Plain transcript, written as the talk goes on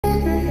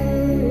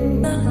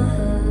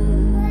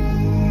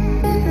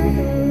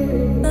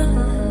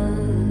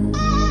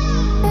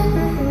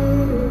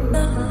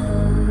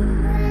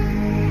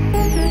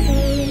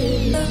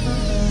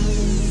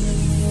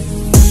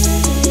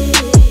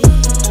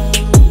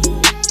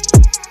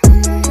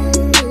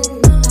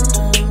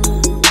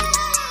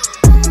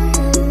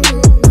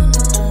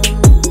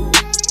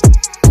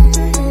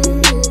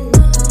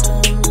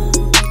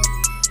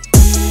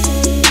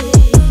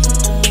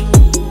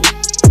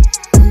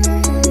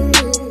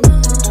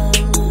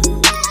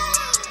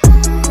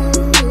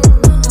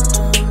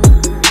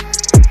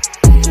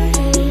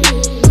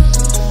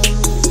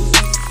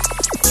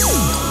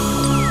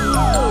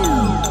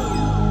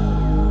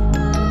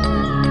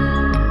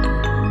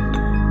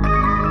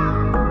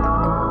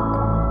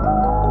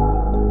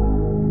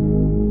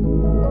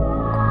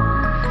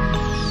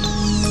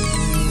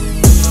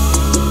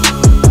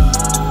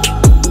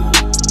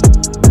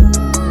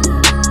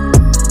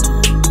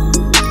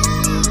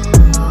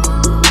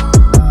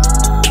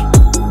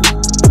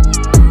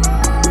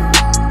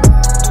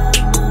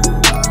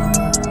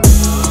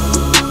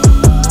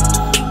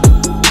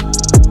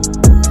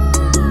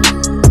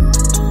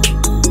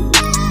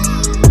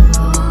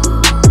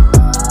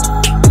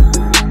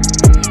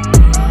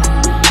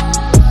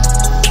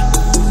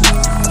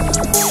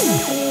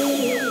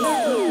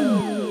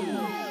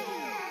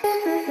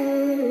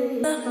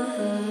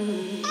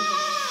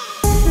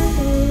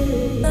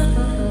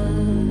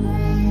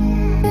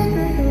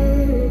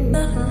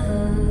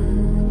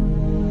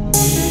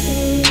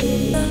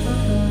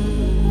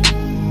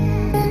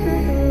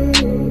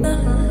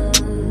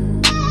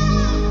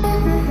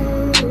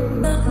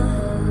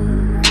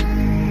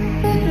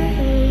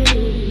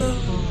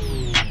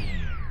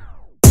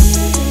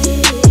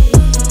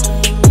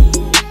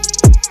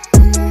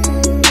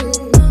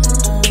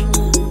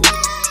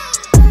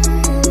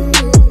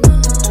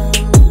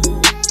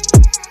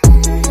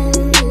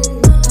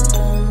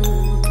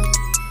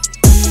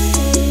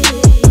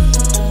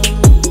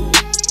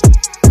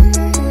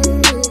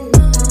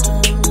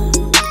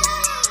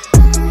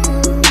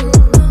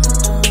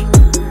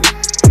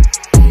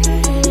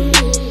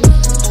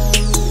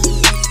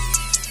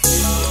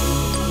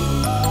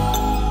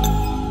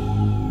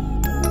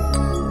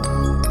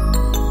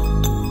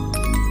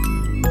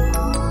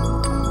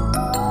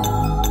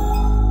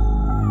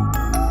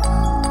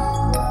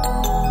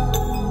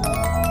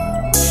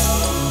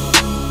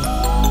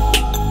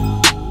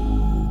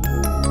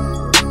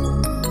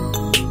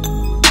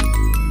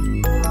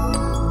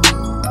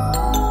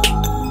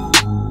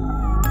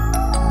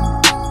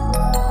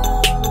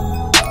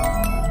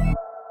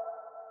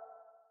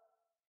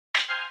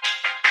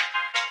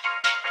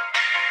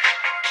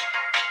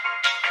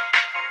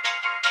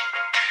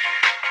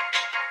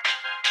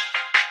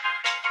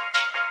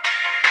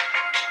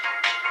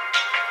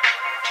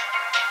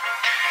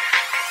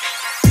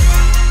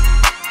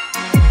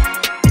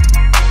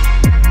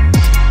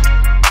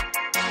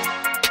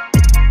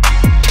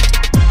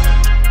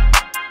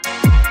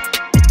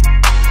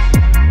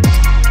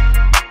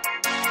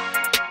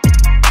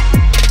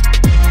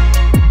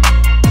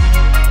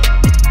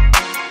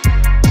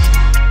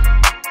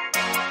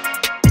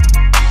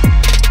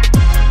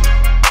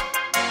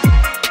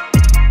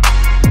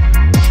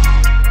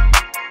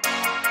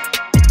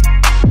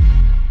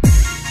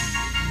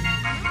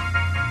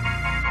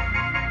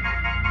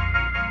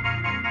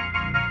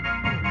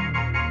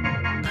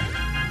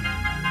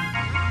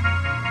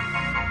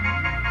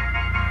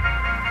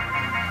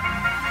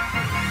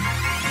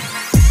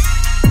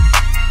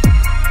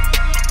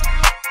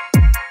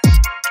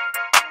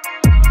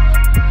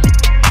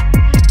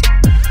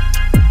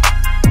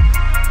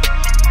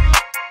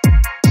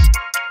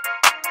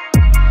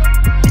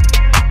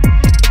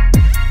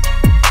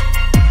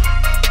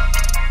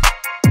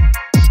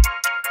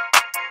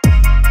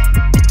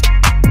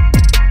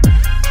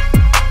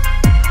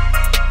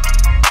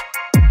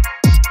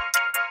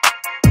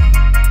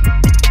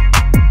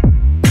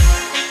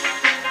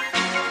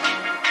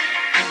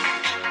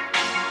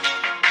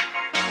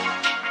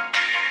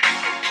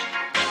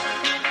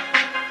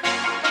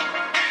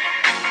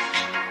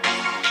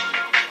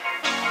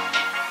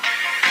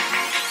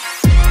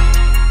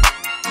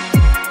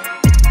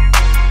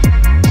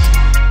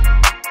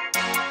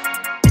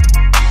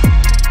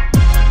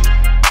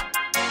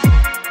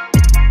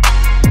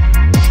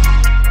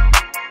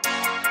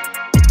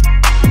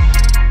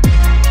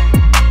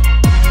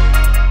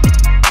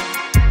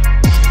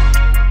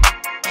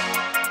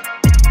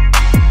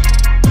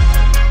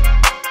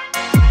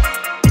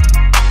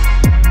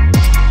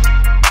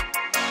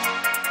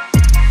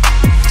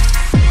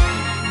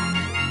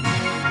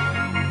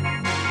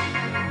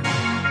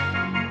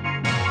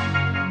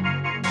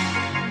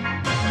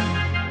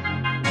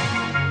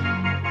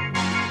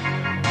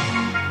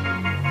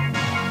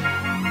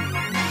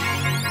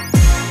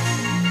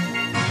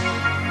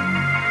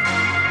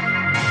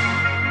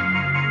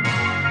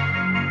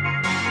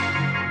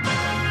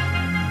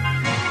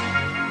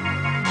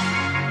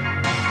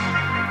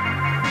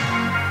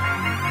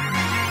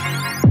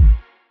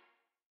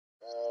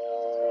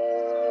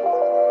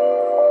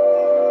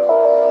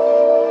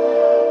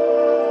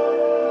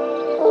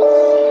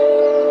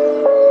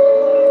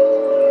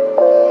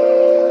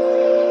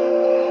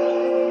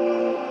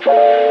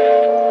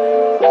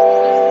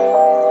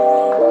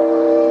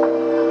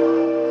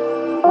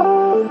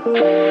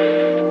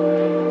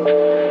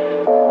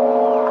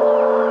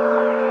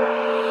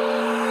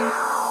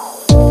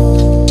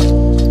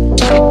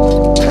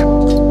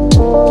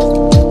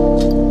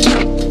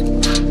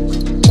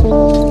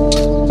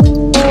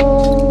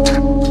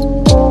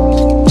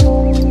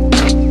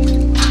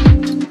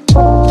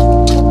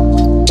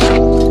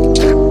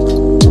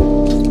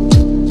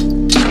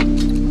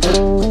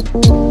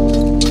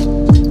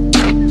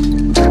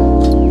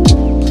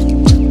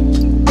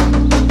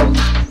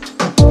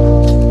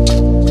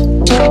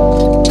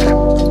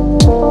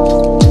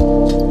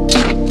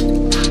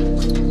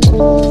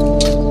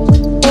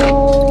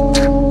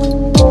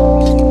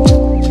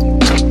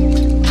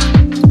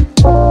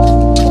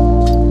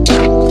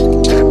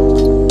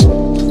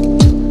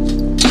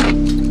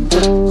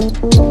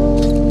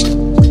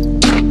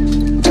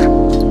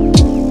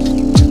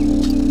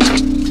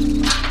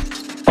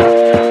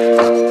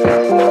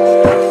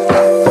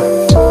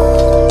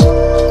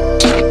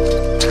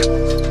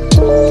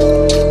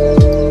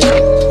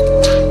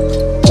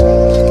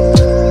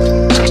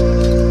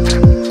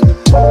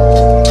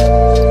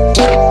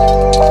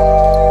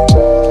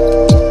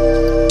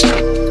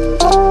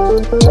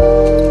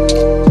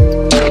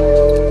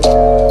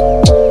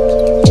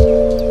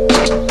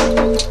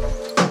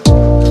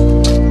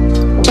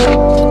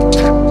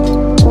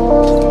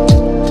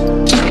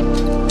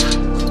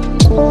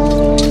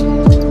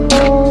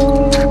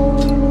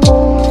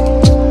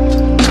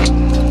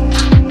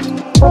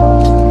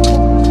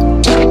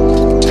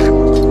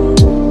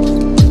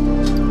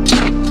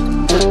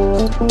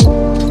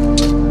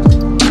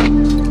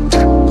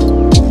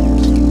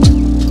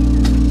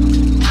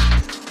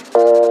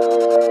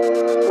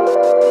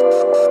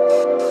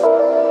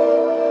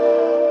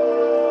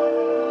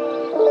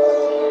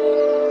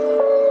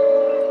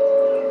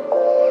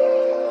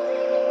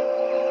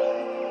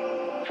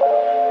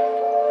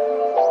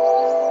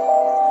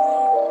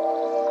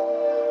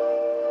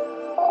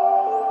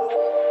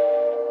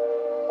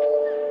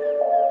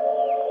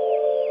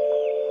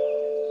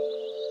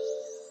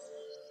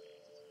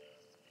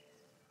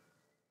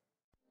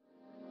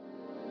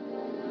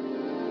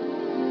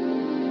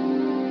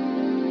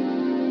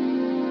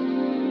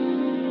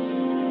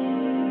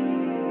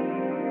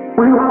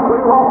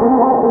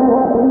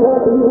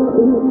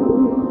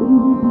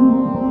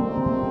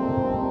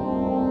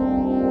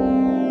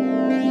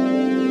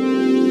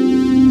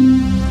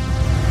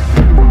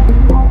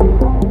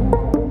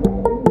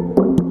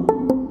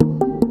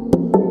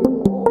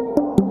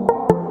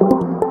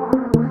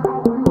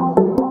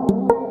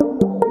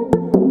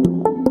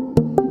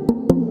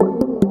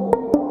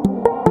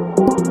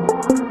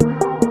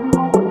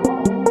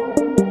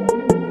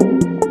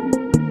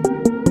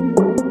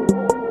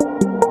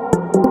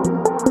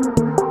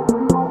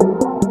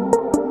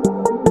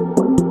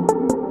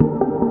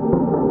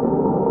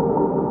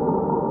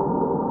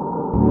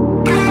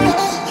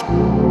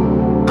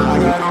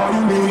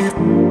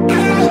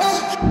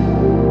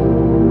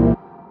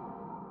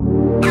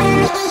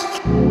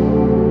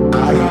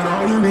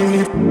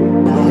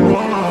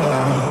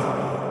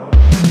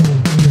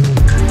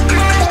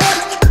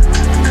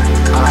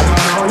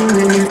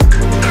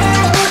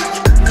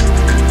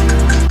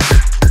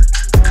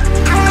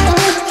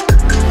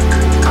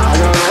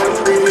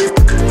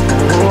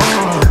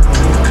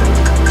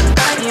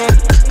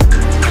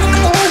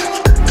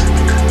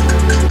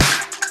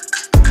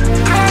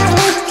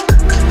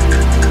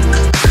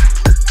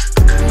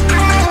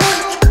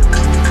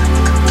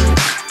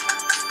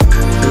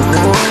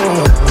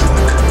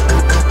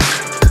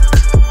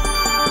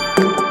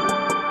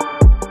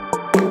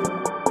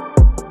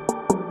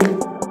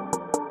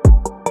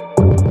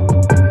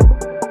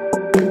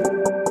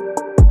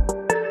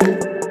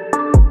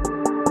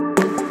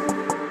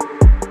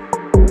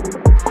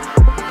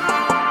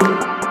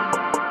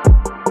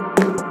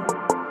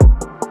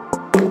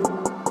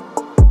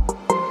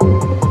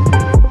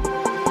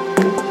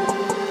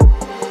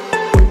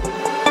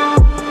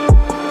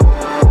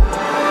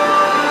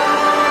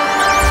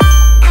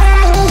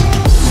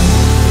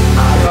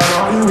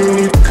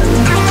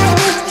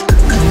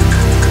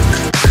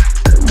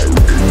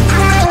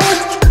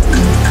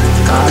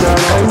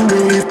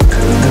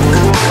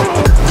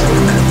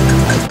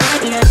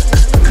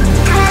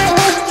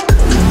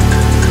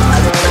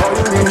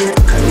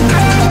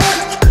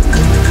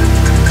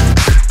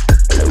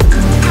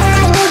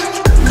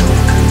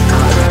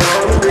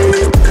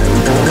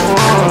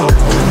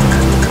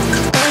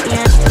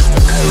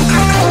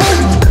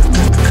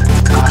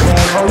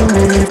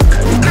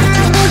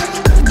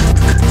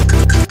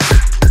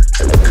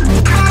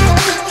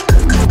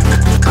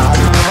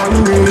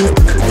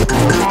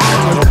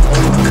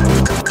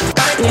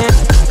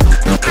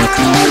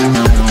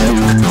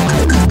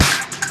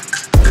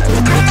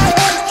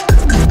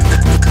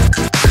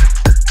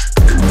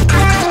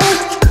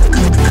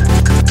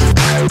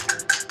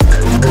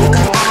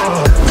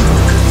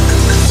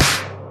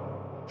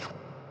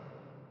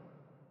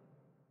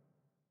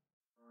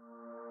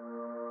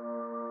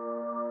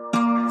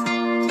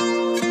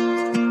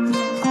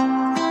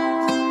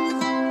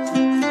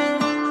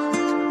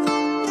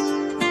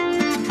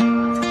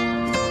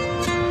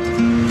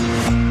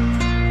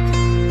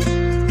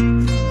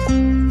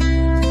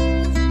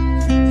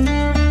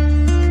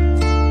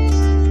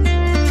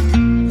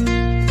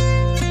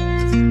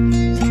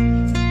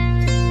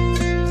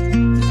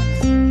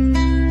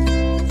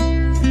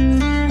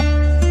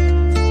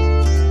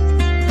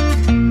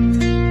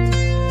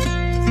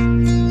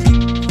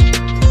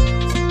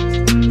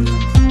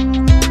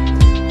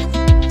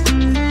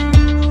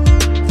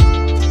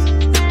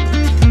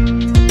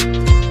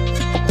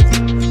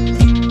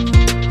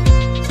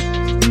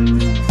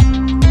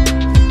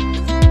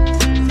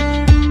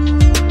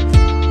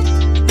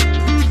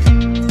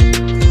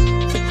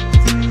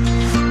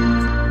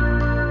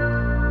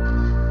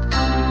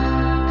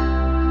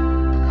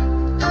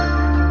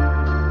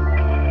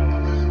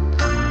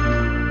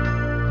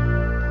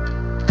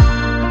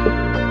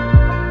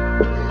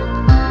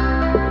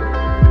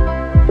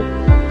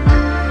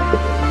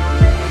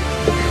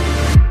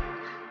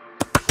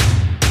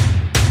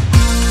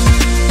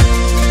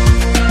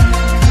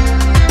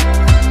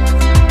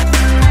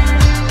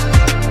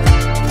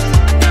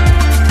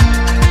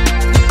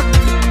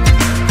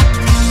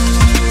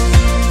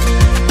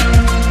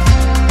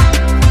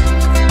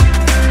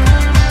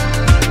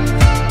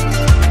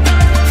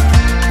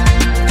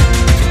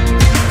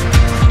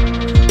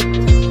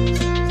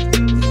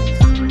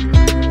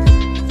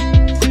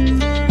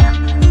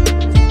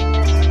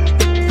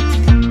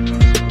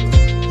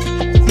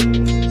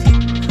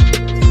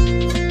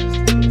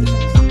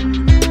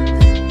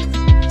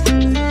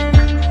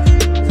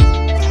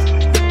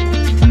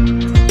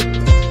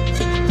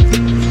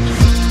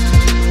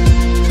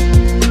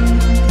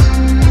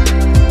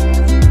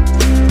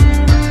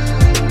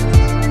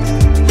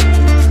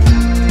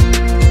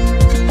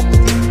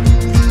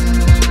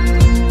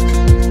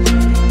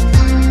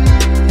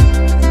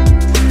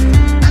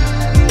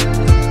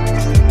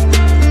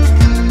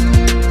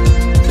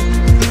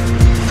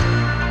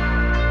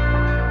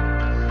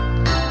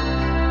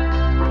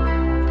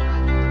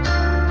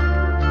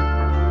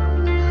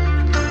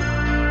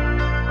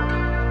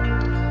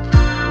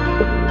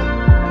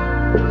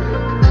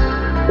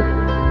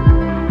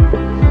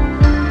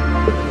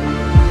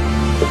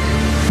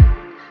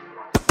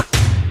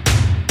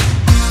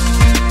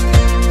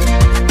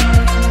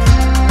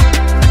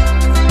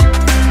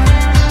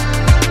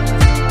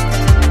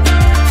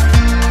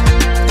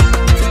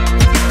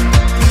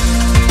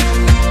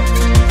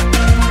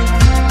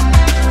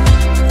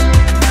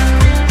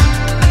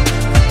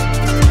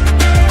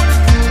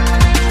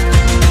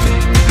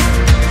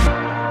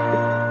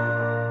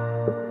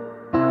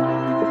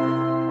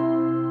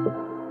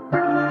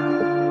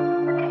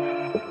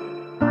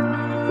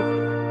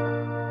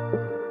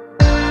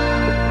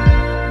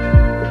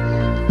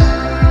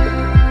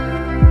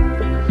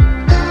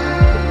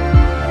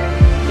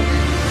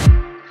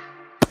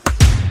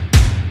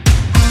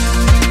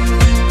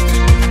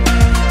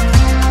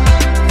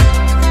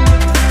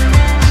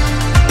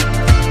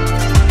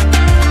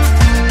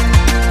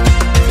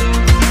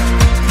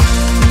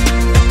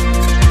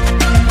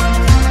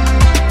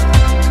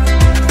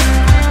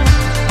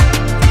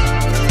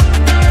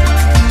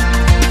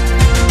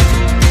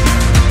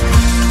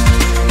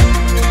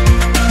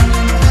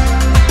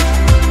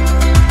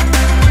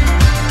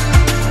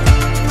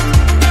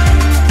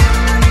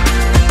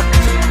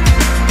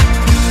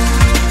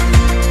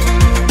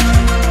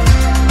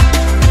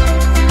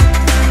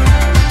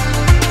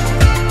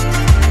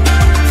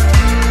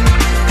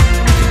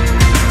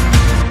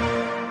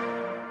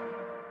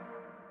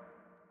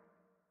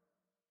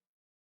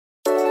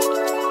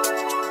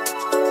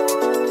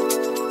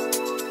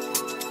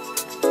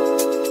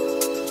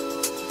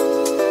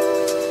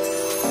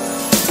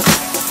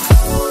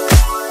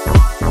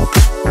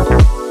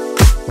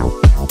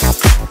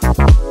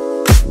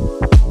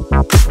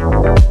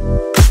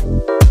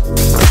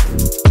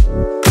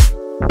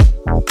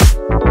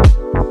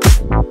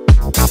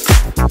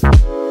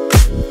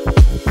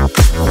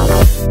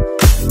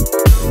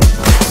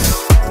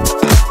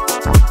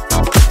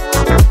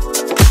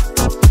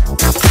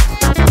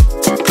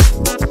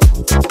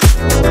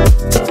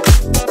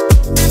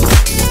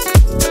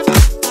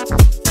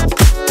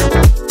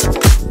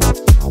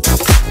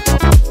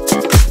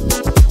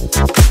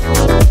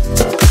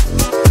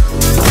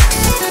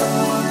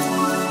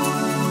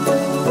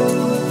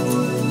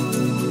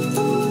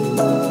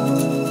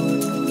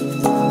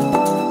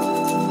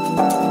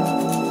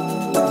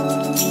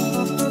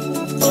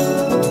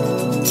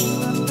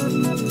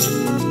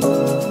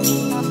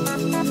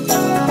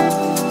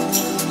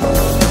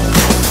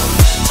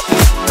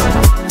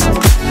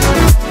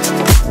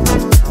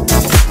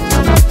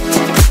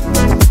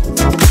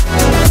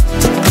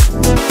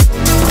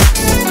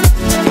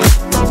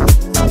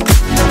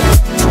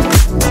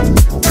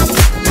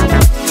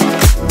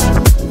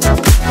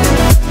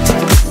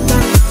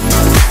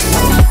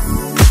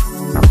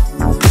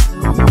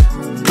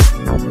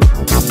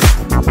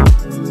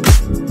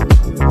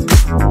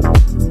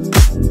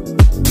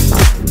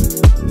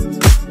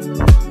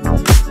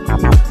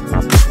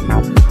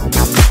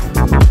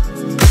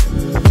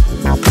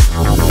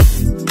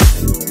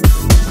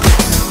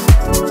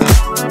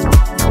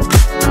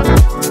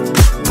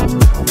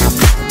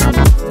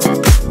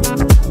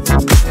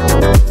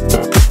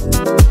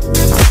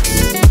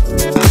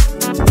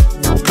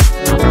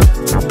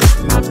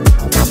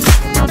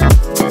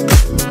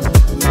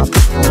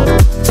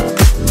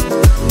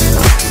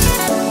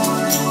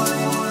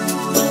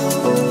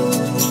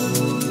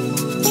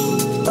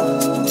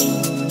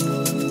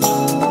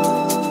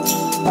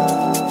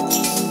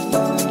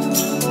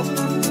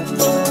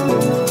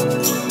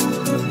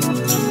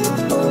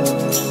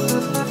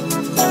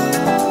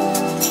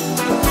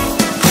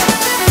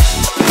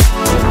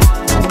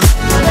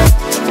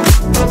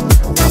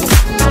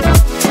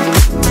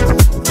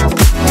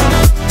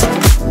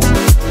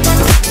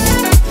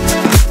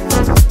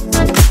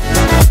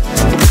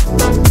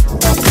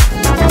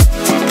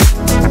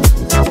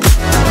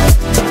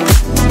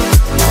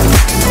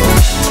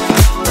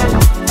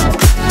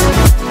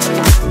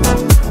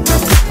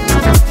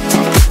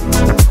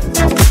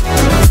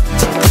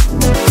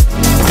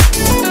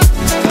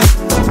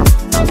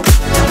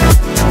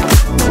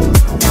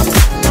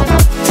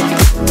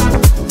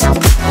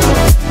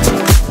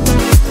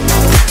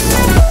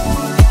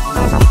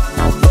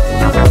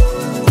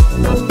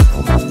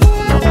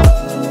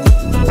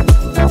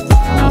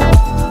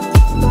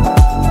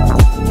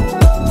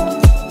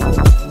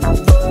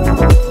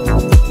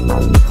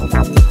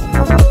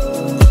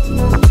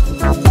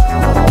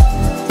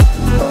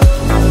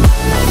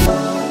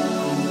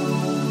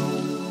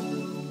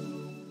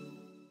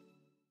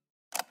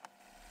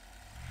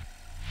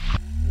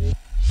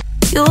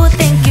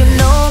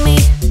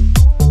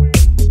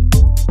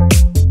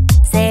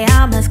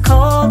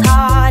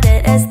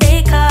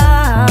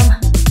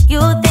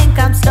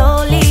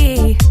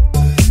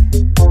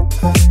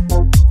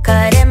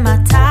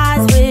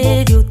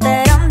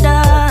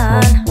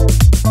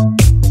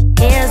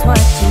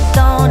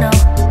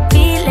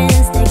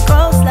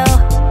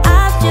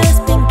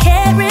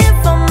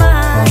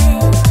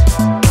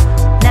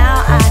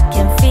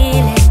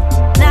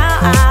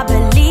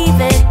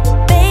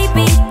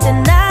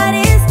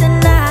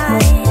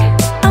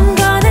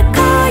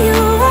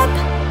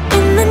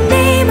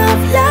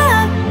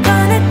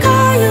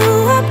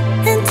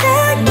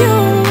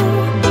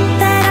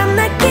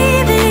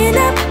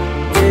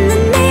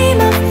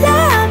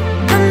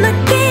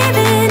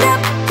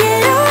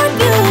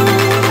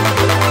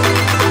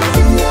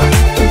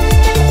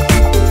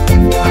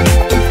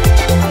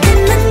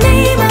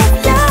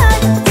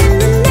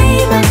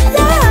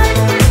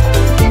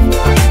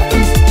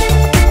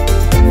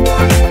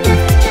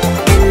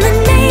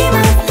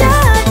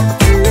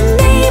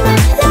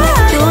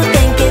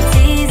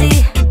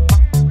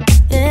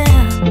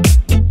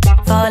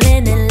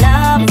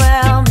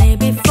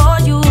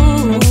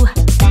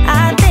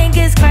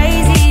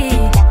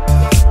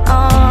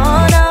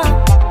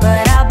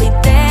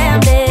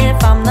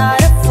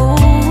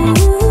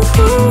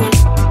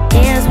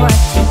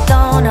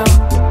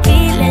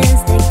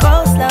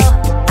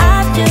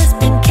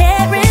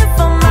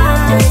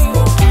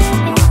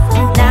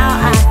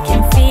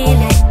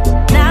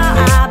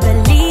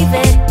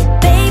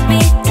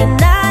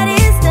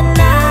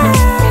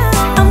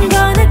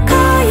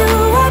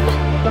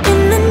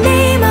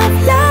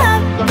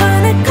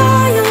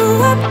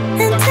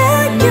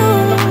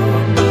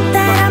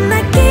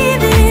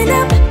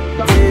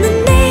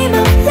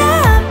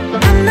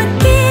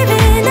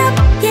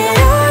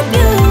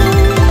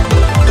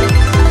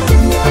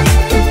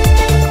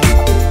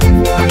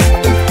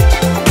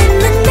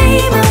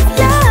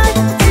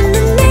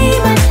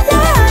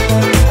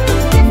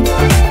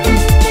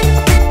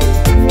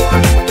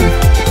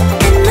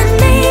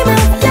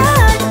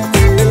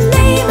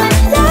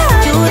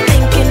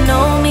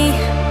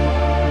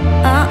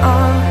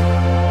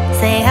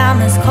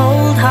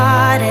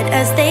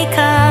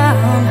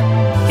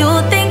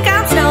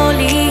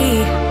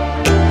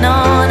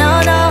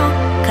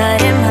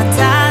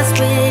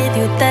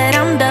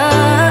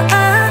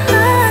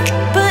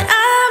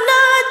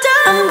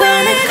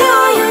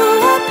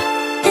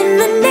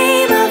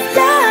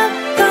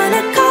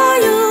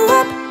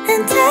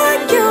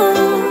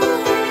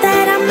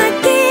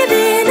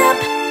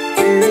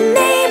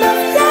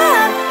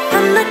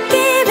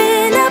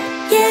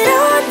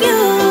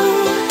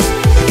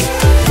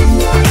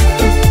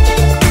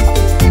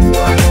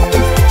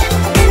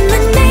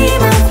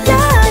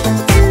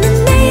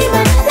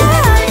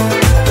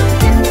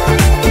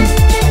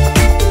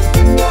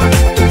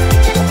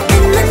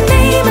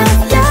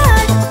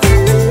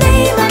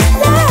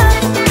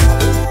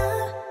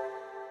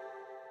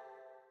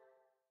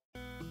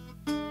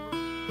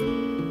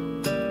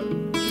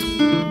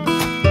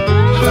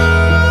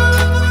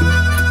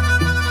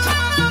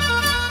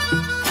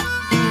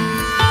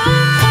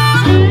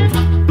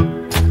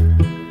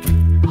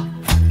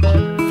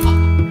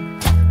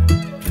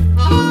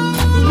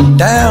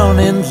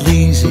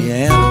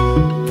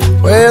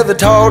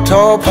tall,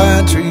 tall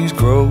pine trees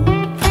grow.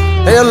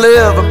 There'll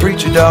live a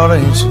preacher daughter,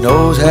 and she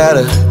knows how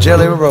to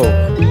jelly roll.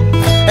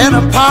 And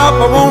a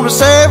papa wanna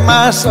save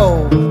my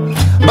soul,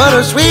 but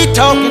a sweet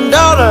talking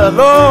daughter,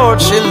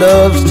 Lord, she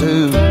loves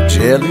to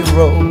jelly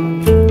roll.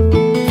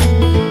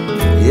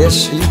 Yes,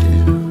 she do.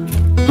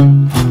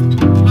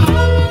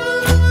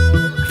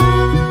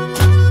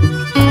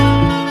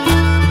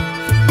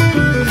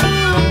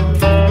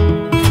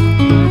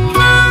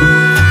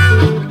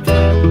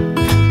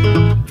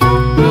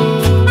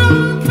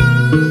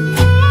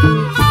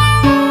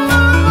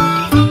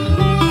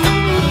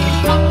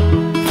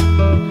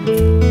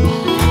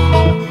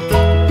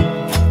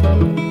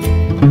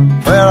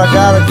 I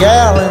got a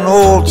gal in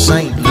old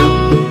St.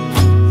 Louis,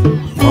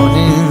 one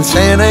in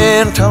San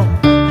Antonio.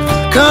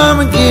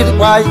 Come and get it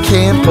while you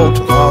can, for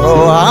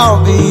tomorrow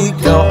I'll be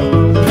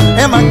gone.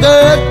 And my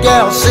good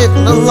gal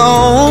sitting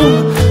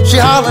alone, she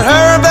hollered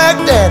her back,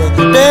 Daddy,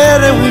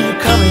 Daddy, will you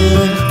come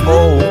in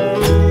home?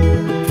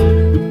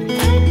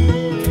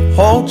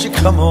 Won't you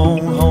come on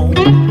home?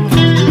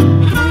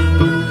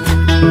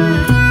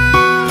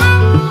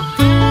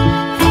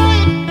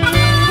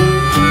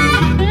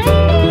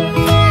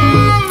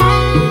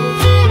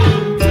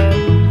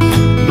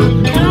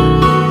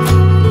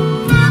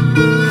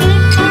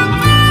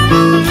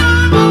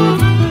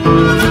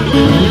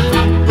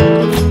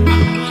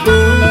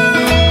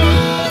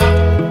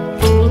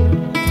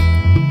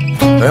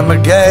 Well, my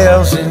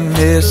gals in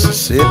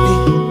Mississippi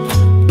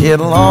get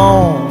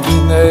along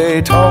and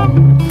they talk.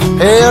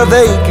 Hell,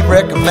 they can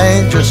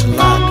recommend just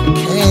like a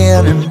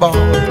cannonball.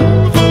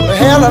 Well,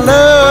 hell, I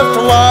love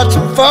to watch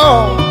them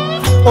fall.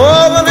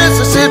 Oh, the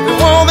Mississippi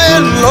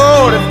woman,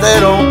 Lord, if they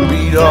don't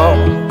beat all.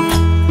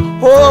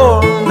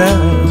 Oh,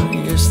 now,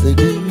 yes they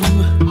do.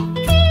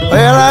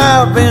 Well,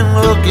 I've been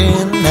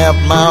looking out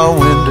my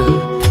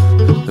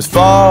window as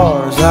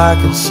far as I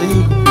can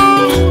see.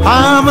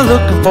 I'm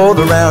looking for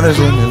the rounders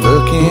and they're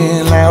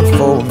looking out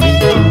for me.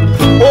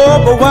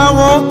 Oh, but why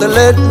won't they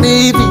let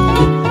me be?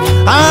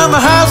 I'm a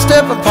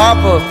high-stepping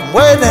papa from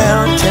way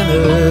down in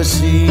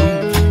Tennessee.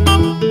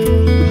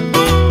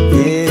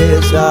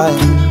 Yes, I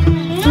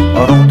am.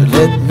 Why don't they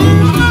let me be?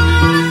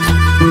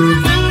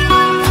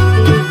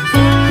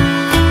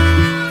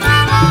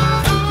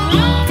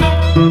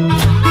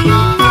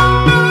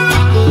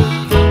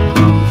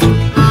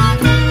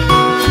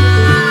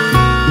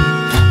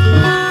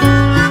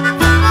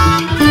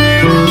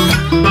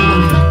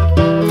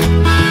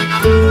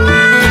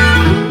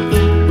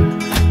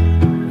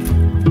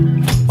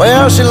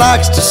 Well, she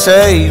likes to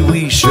say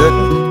we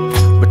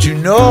shouldn't, but you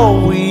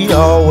know we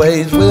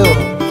always will.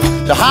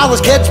 The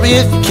hollers catch me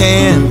if you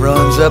can,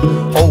 runs up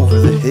over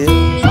the hill.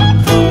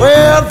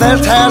 Well,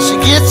 that's how she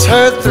gets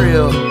her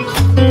thrill,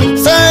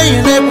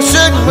 saying that we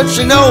shouldn't, but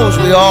she knows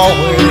we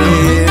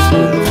always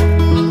will.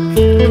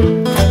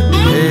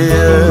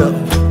 Yeah,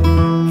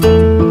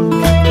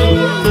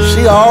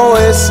 she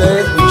always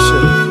says we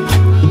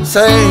shouldn't,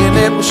 saying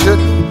that we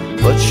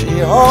shouldn't, but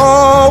she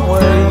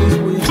always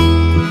will.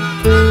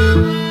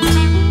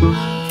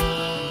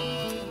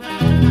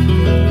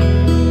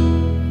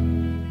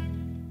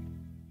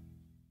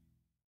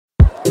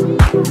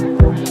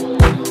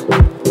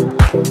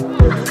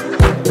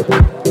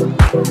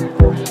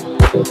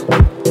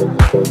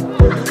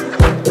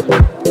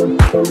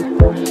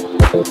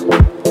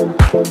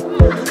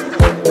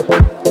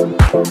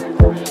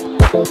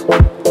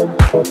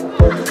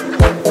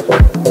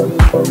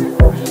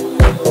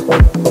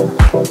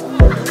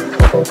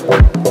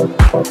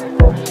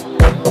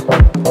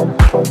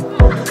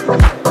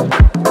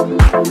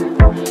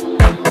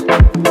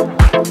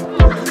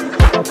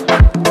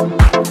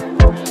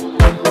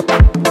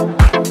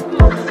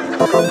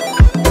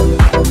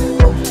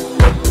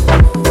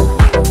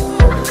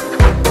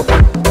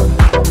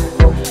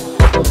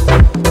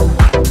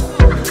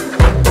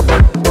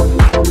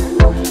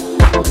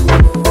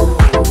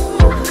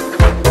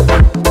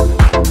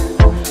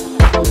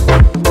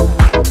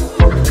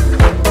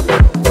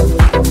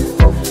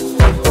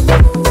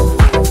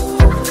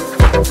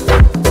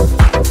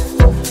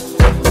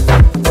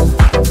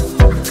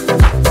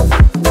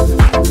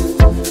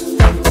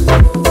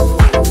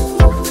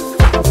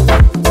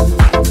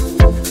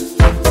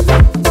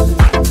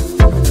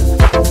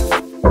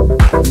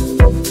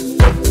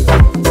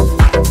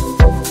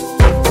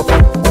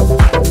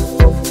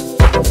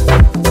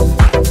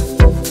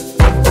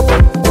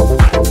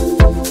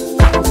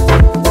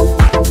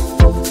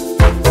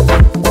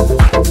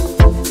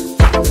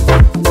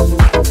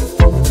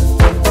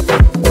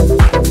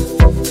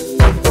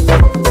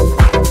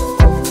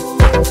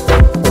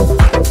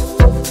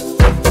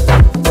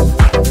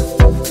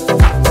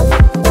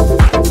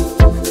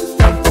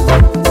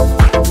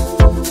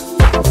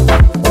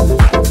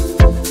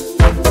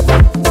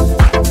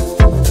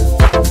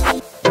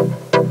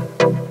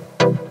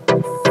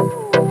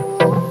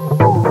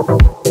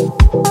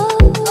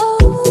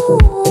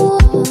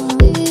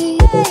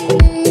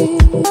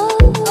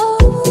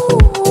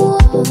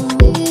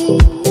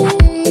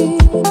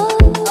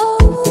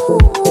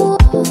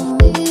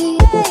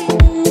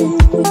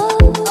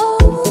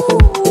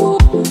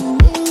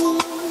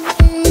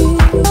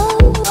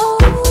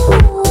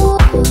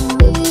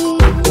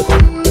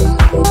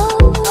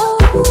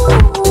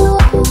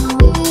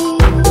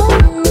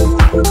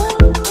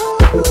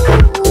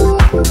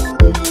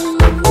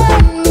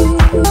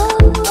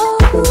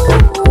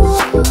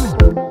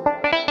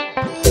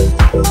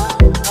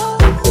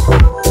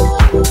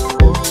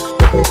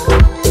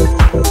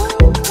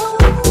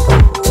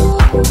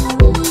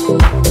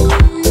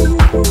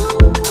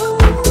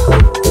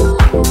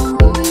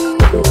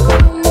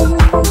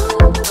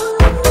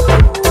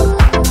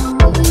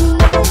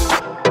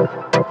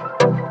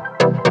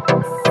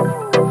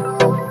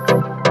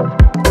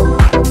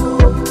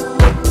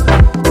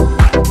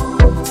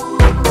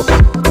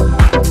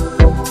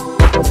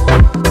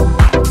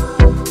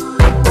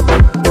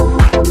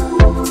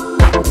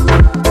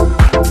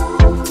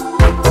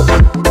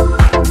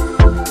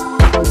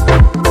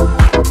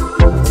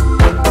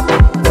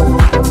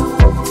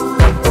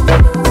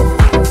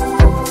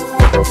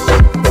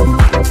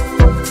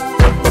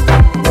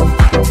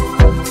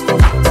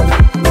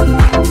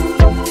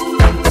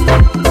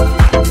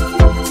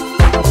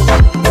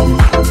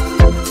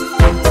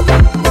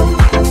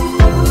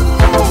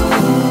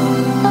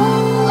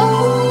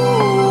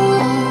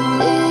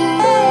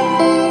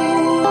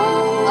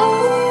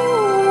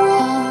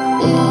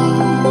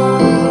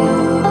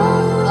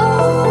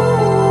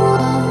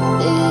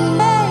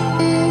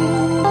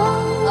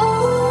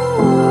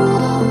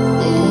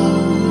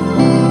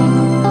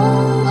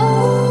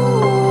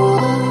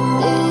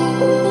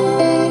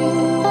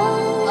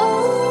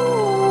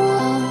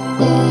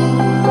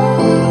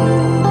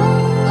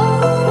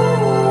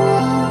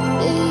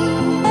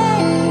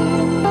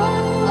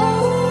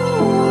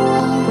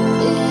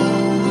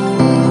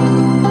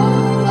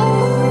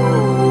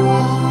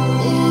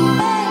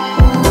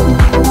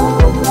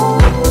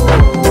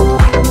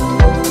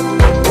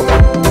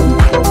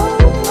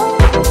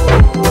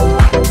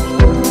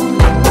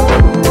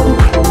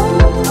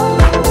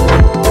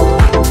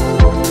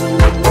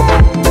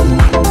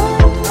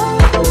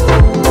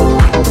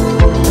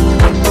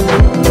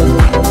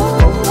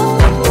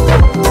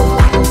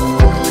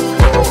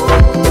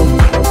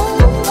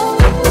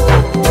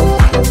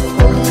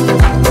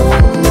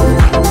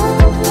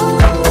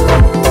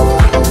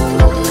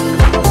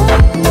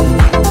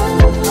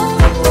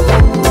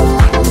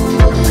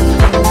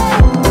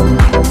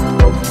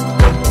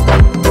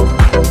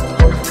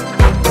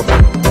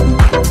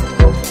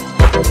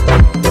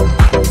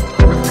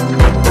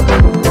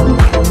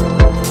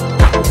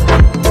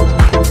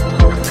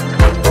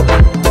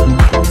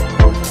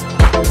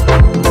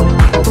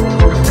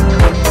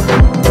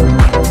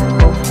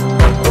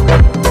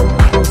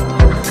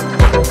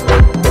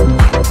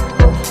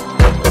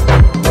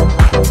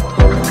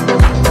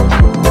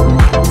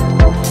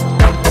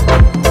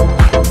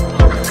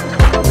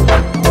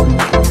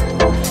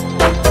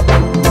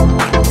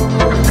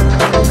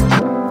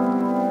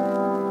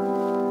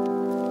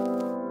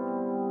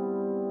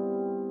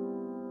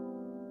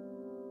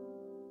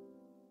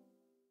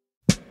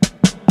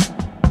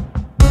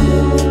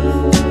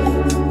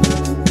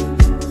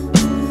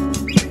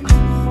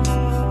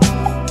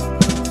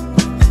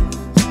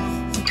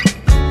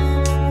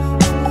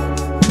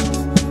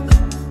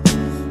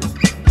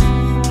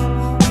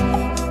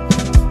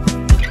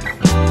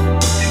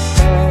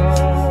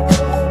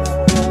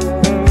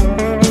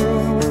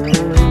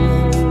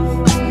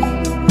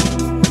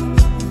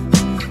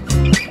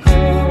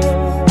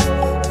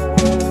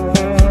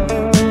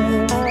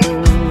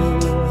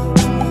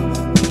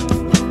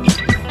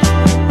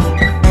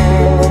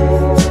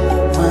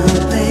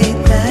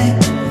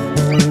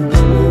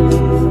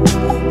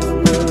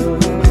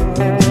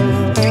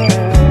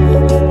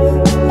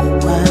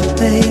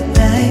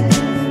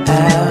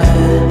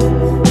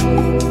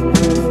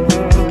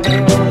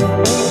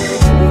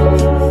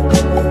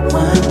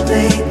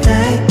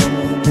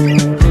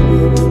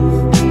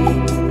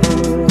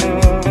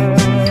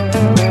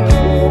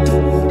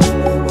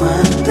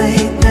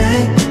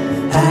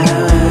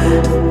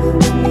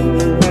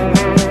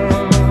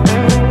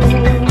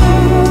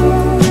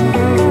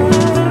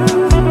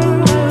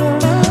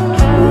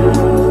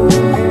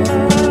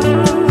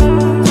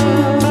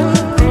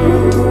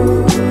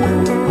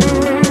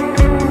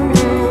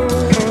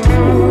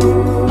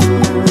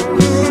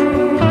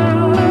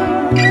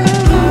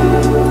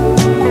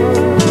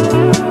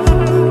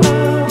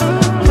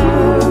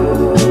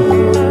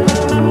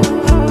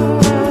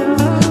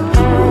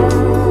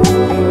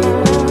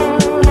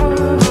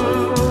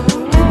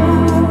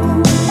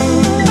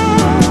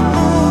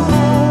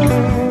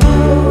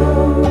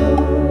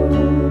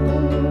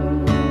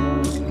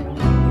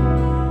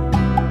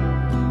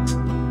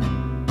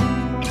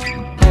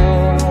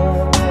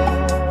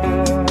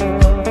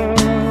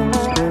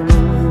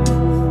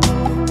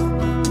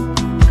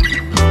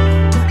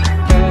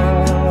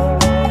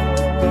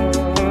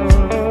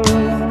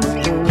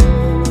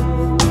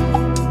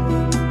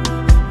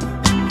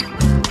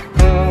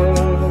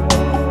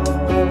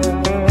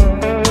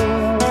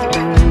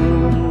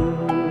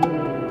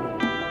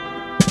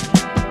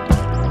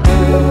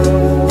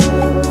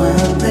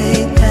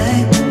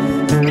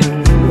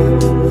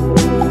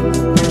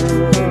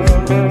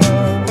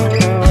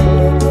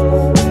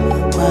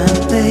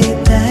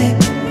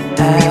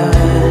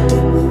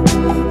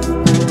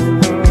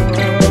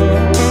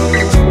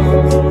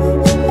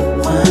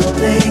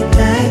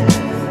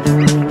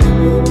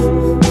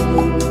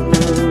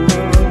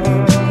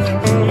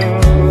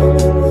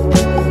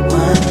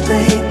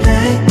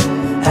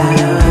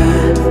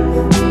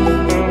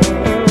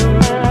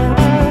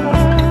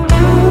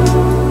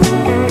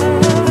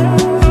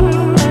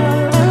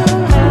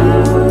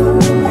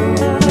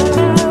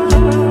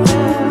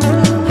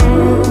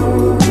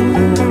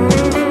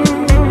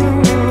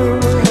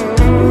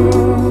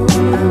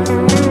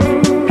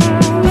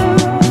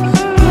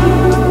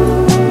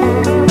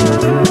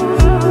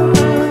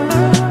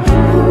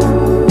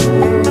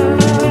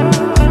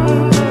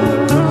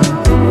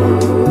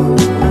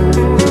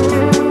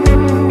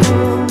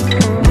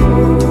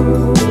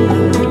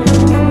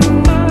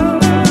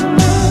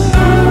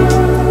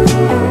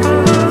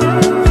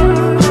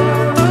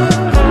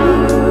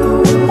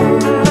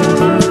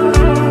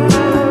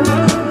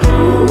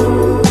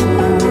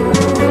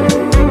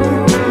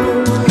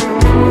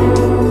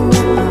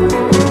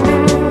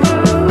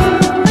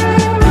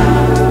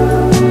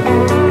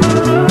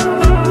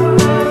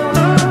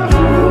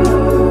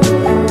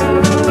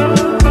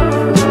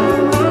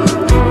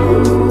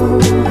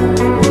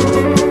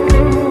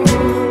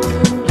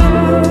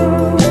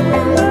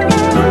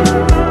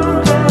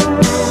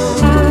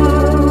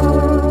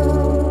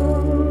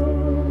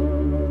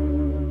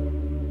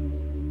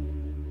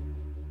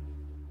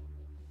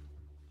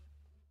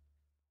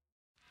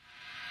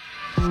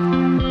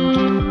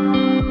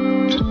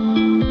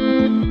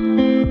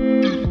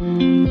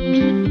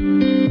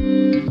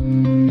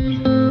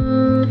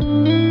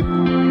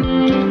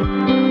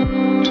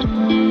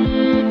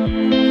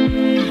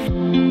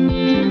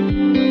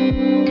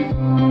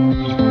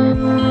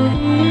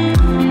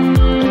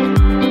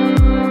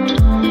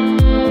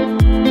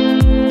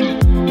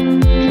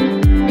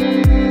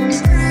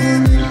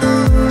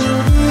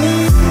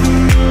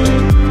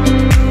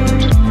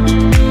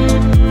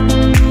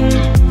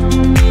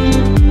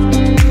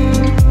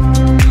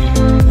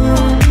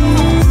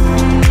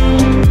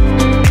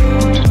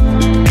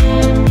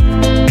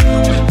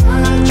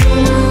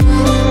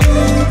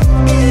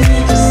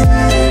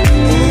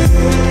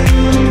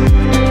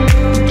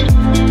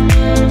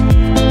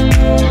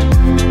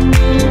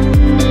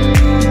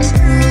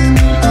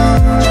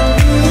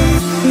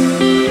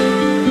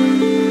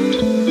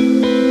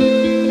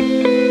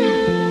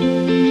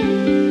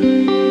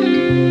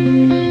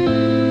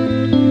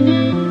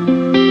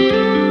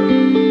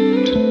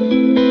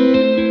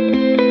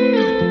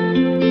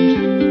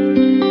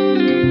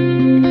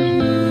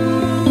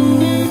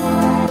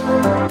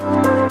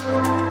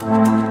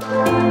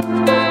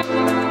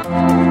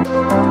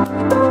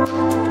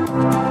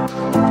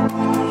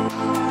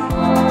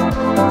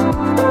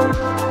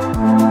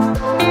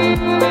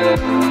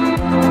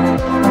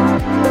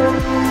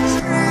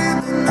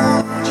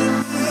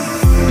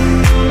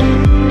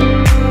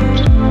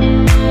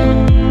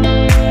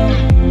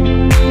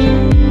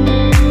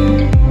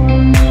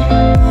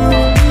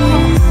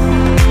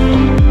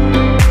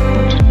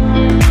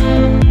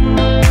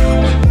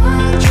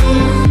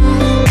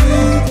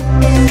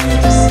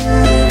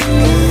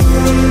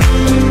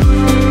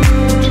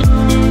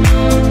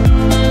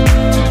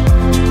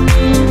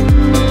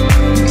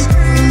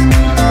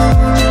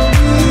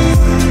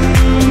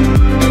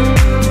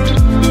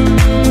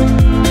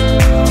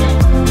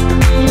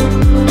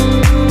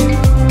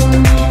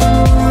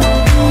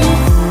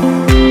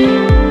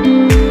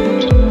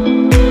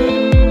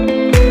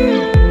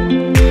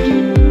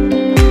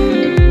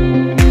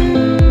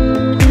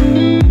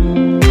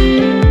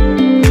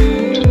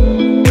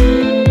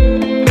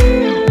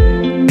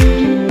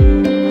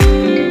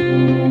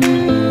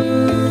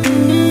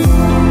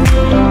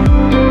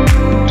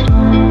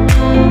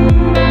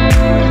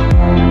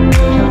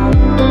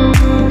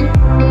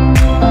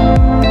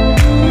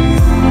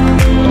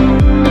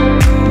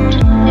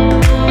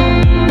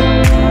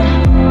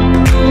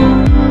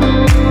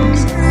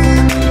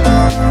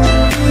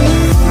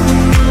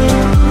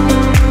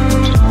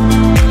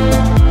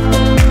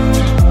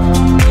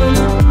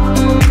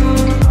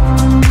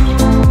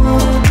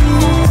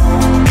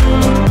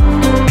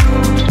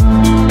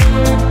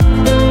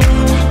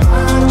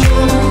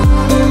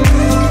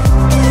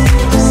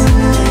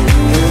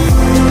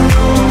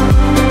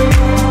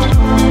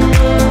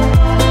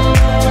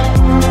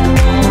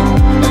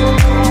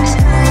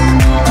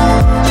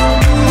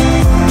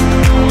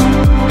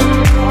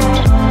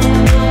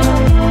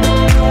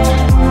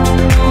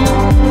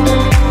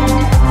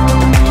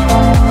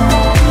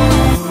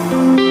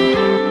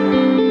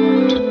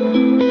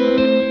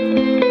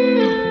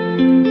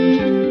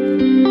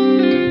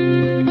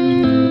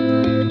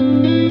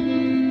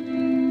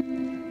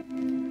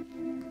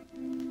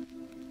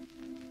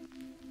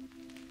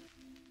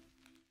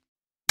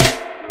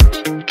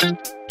 If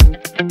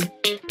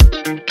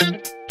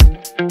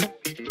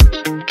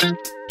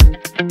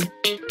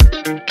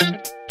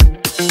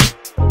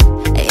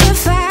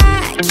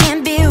I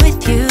can't be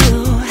with you,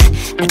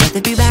 I'd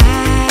rather be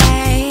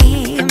by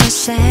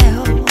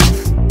myself.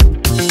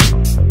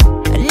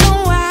 No,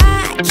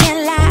 I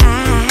can't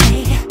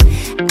lie,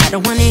 I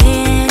don't want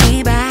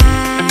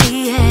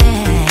anybody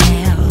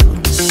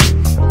else.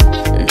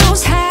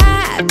 Those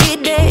happy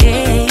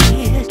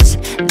days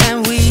that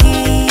we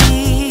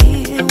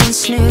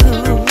once knew,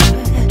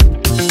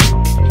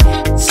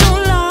 so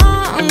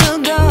long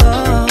ago,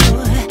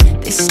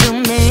 they still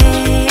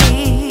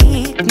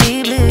make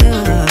me blue.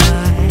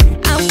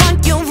 I want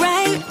you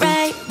right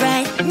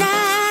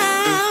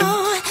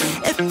now.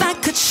 If I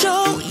could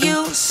show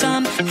you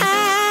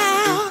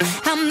somehow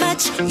how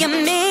much you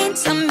mean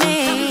to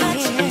me.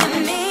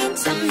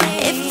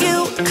 If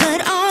you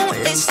could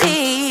only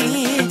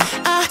see.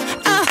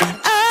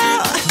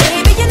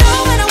 Baby, you know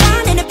I don't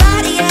want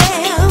anybody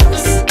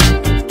else.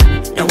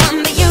 No one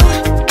but you.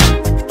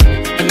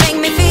 You make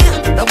me feel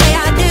the way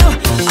I do.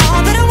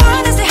 All that I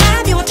want is to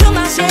have you all to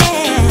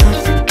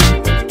myself.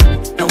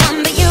 No one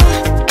but you.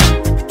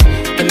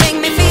 You make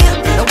me feel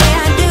the way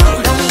I do.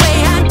 The way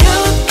I do.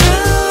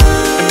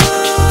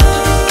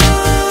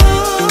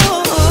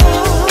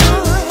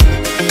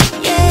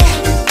 Yeah.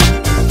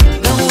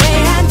 The way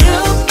I do.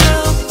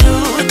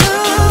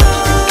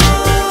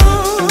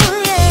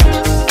 Yeah.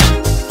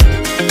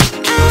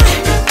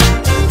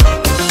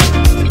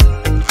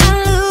 I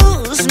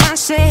lose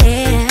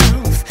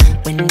myself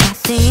when I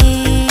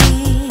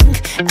think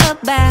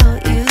about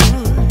you.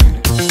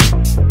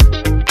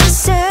 I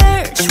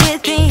search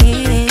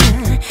within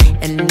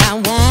and I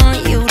want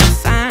you to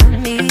find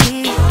me.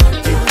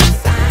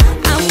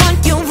 I want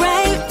you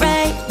right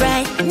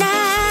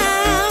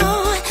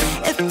now.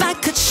 If I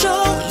could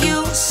show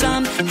you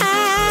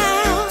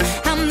somehow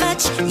how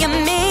much you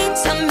mean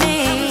to me.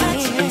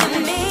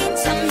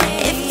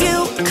 If you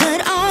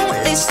could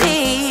only see.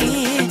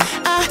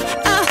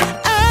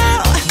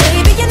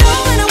 Baby, you know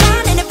I don't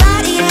want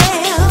anybody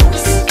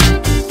else.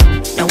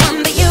 No one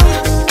but you.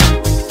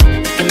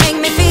 You make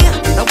me feel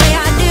the way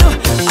I do.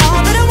 All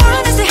that I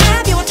want is to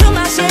have you all to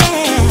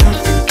myself.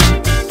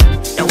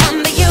 No one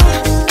but you.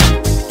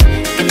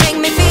 You make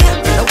me feel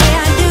the way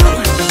I do.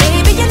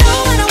 Baby, you know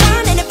I don't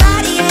want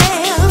anybody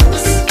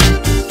else.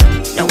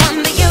 No one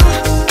but you.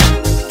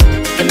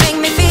 You make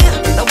me feel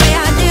the way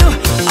I do.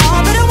 All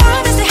that I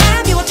want is to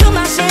have you all to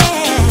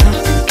myself.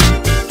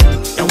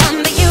 No one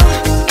but you.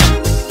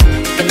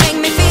 You make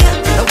me feel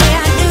the way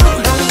I do.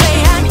 The way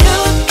I do.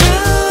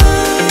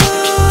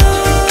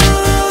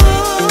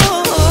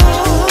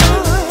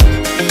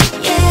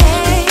 Yeah.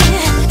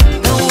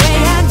 The way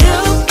I do.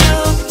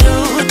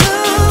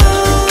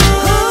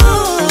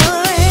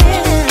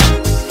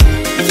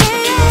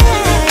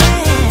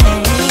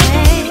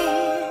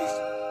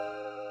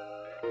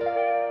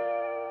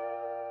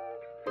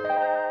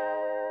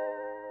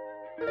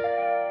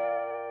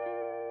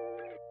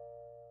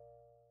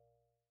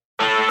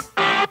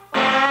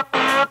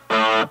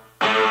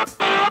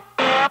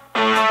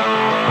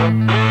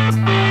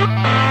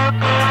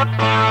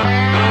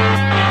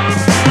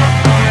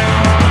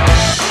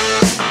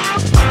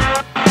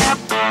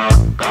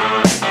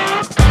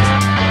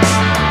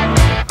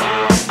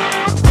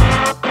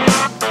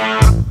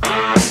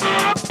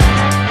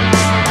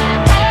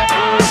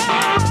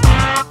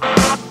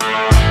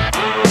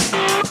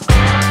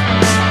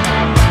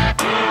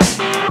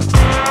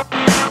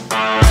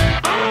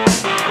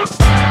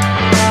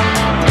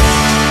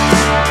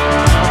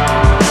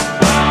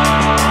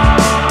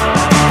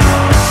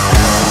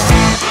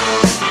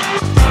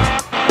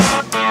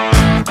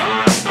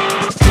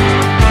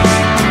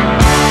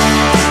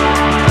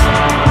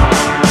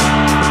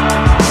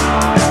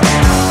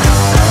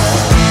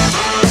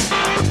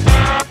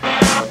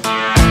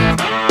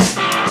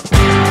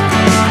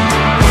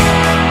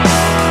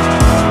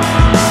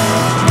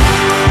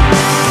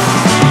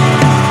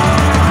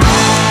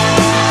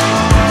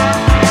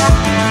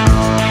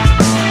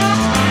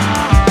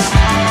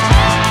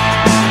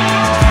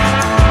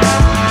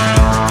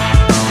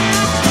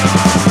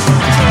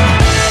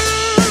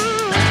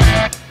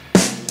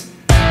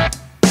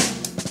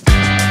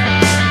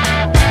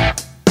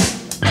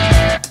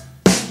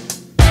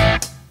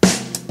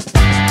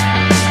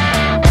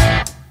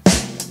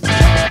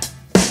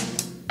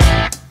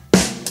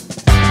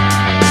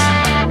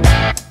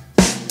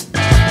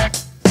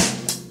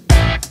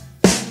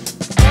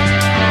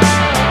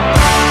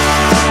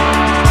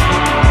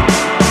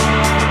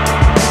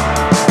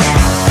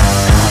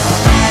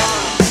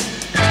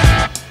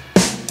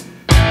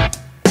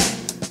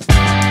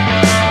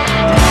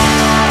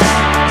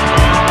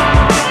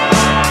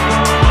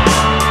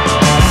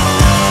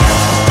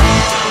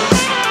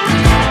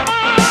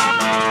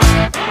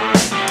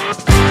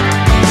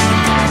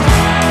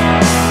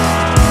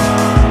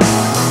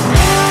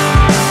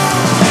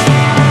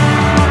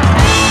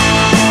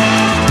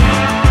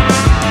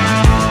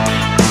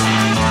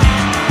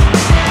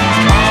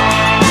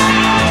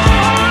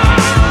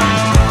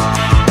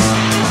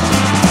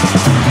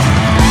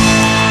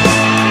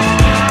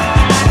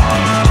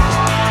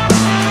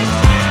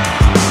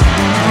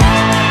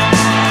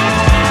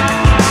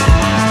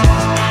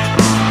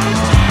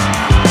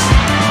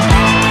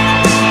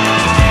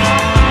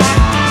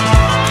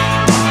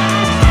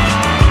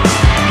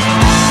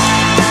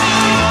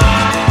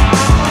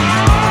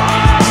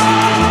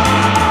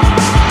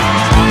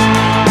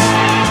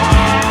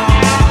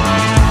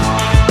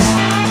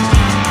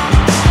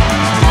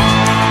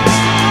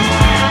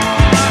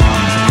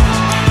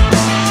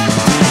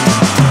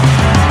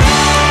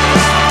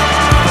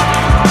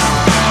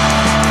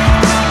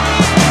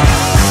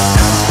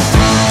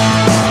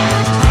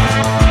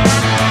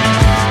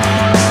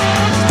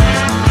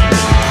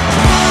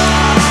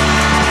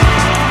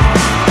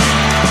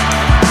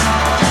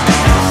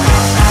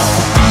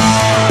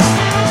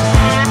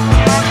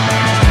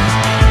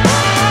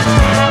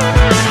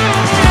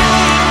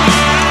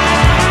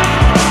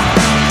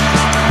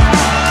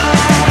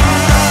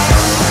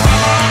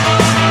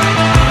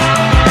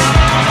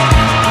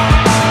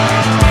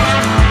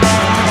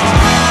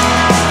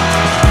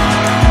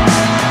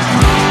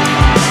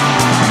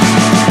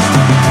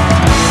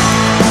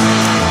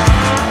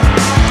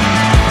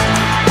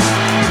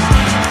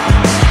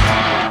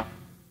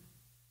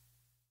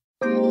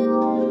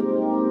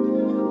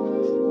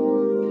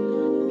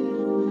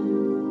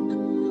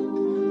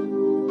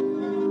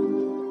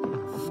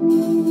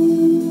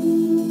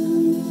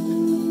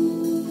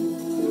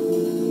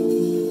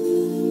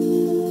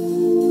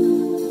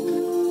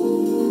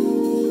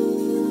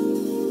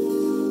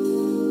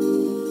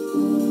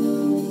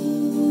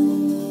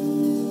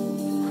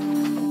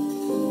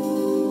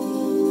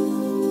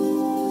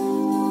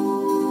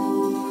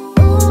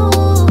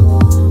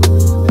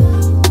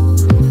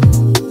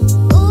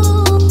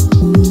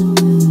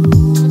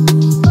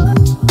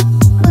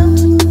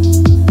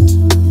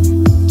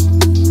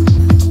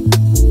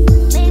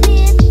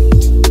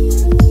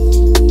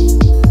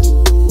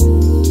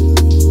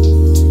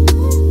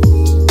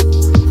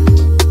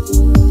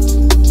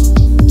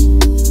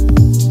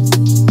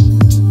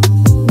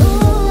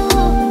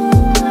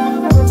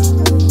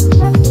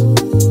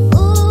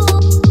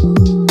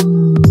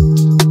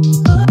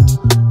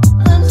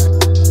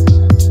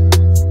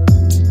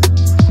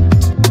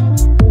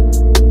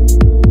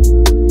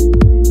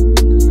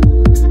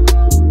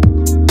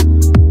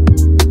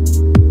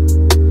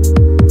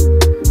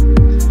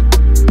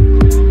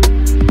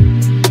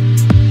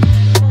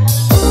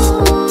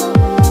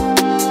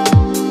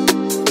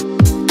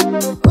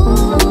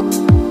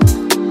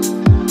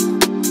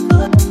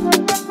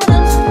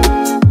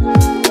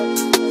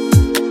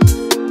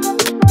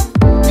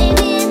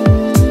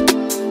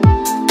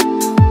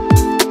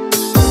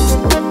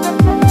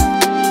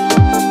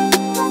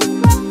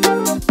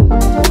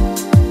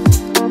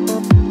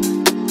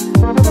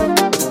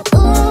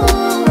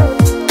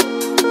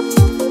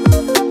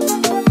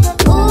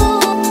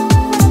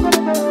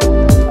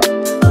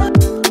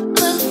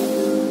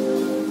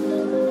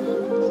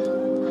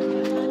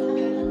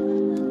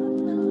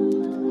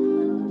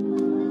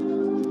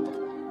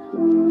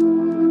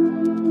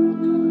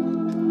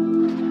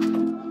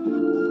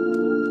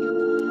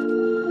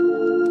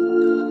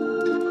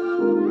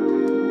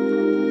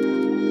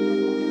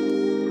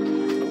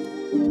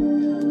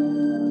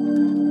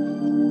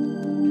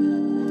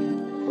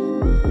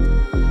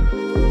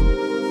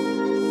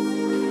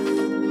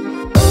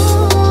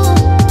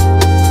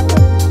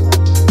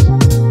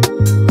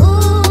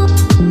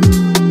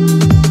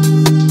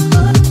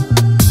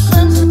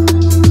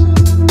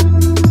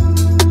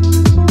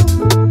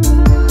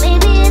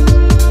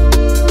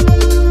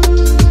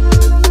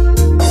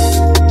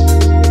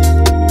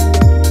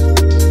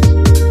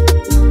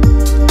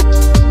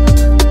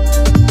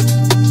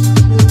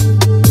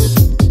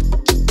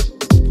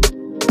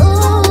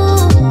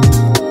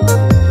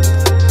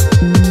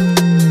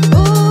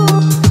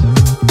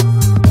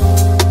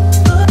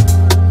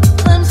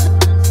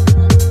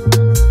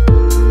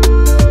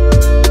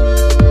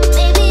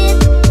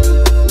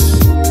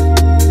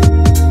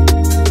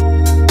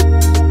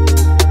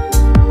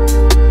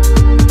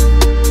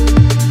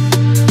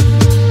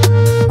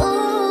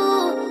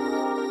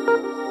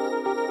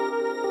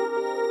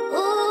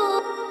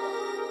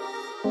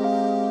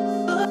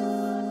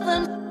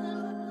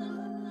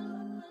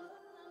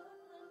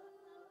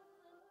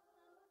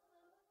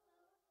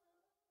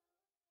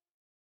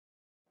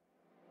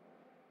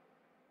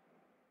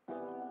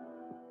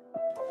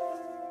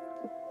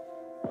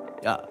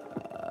 Yeah.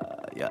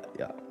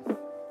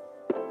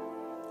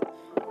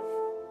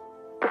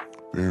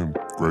 Damn,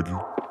 Greggy.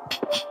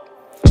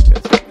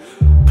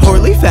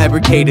 Poorly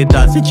fabricated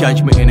thoughts of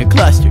judgment in a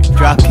cluster.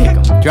 Drop kick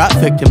 'em, drop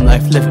victim,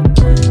 life living.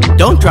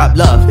 Don't drop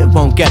love, it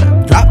won't get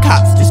 'em. Drop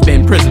cops,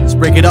 disband prisons,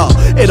 break it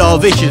all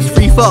vicious,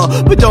 free fall.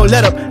 But don't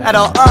let 'em at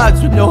all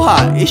odds with no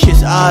heart. It's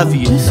just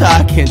obvious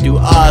I can't do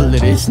all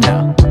of this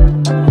now.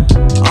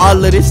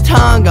 All of this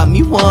time got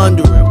me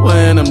wondering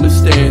when I'ma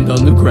stand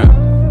on the ground.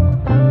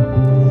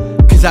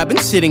 Cause I've been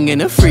sitting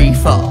in a free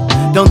fall.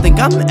 Don't think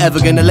I'm ever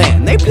gonna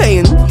land. They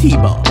playing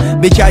T-ball.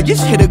 Bitch, I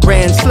just hit a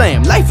grand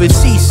slam. Life is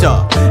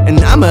seesaw, and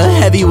I'm a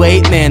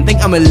heavyweight man.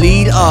 Think I'ma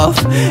lead off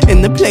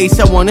in the place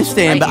I wanna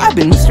stand. But I've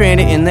been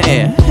stranded in the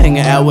air,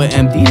 hanging out with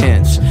empty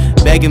hands,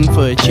 begging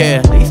for a chair,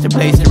 at least a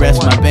place to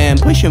rest my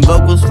band. Pushing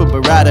vocals for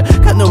Barada.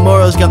 Got no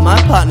morals, got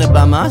my partner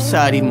by my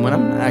side, even when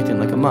I'm acting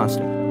like a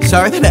monster.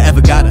 Sorry that I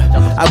ever got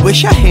her. I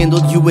wish I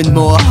handled you in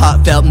more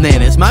heartfelt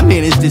manners. My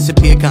manners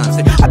disappear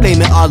constant. I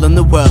blame it all on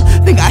the world.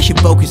 Think I should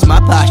focus my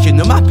posture.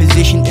 No, my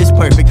position is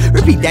perfect.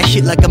 Repeat that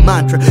shit like a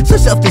mantra. So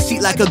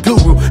self-deceit like a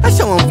guru. That's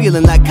how I'm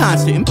feeling, like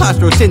constant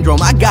imposter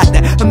syndrome. I got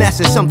that. I'm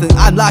after something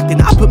unlocked,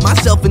 and I put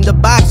myself in the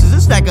boxes.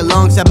 It's like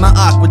alongside my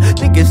awkward.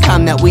 Think it's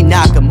time that we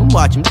knock 'em and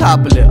watch 'em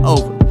topple it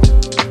over.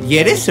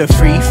 Yeah, this a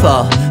free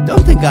fall.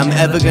 Don't think I'm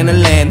ever gonna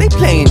land. They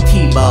playing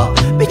T-ball.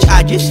 Bitch,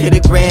 I just hit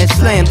a grand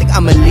slam. Think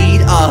I'ma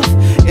lead off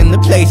in the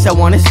place I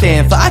wanna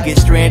stand for. I get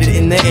stranded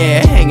in the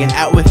air, hanging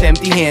out with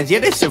empty hands. Yeah,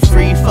 this a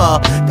free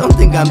fall. Don't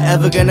think I'm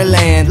ever gonna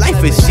land.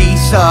 Life is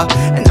seesaw,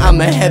 and I'm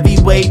a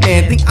heavyweight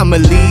man. Think I'ma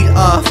lead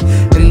off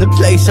in the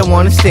place I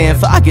wanna stand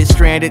for. I get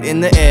stranded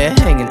in the air,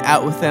 hanging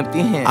out with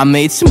empty hands. I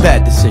made some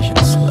bad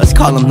decisions. Let's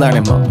call them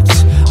learning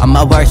moments. I'm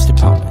my worst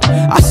opponent.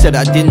 I said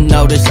I didn't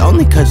notice,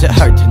 only cause it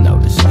hurt to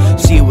notice.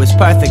 See, it was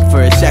perfect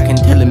for a second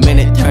till a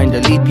minute turned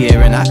a leap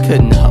year and I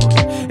couldn't hold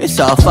it. It's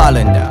all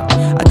falling down.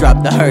 I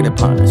dropped the hurt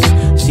upon us.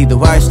 See the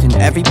worst in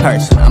every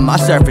person. I'm my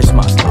surface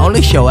monster.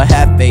 Only show a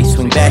half face.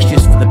 Swing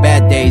bashes for the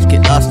bad days.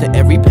 Get lost at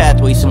every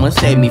pathway. Someone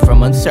save me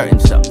from uncertain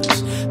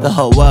somethings. The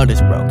whole world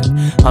is broken.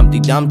 Humpty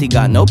Dumpty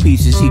got no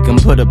pieces. He can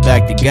put it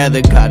back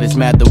together. God is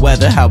mad the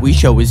weather. How we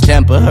show his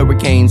temper.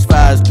 Hurricanes,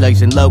 fires,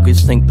 plagues, and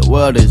locusts. Think the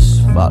world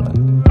is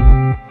falling.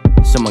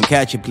 Someone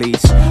catch it, please.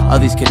 All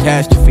these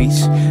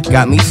catastrophes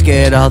got me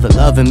scared. All the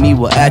love in me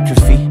will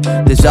atrophy.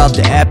 Dissolve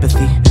the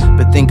apathy.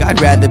 But think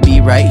I'd rather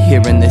be right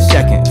here in this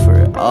second. For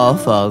it all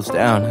falls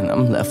down and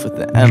I'm left with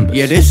the embers.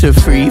 Yeah, this a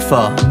free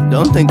fall.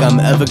 Don't think I'm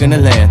ever gonna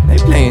land. They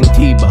playing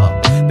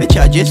T-ball. Bitch,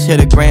 I just hit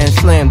a grand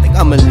slam. Think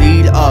I'ma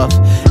lead off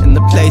in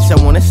the place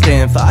I wanna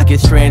stand for. I get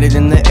stranded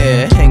in the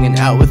air, hanging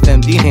out with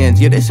empty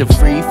hands. Yeah, this a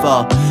free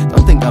fall.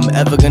 Don't think I'm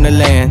ever gonna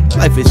land.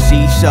 Life is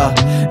seesaw,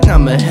 and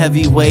I'm a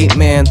heavyweight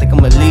man. Think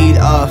I'ma lead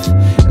off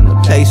in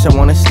the place I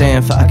wanna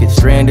stand for. I get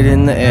stranded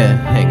in the air,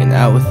 hanging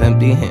out with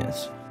empty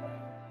hands.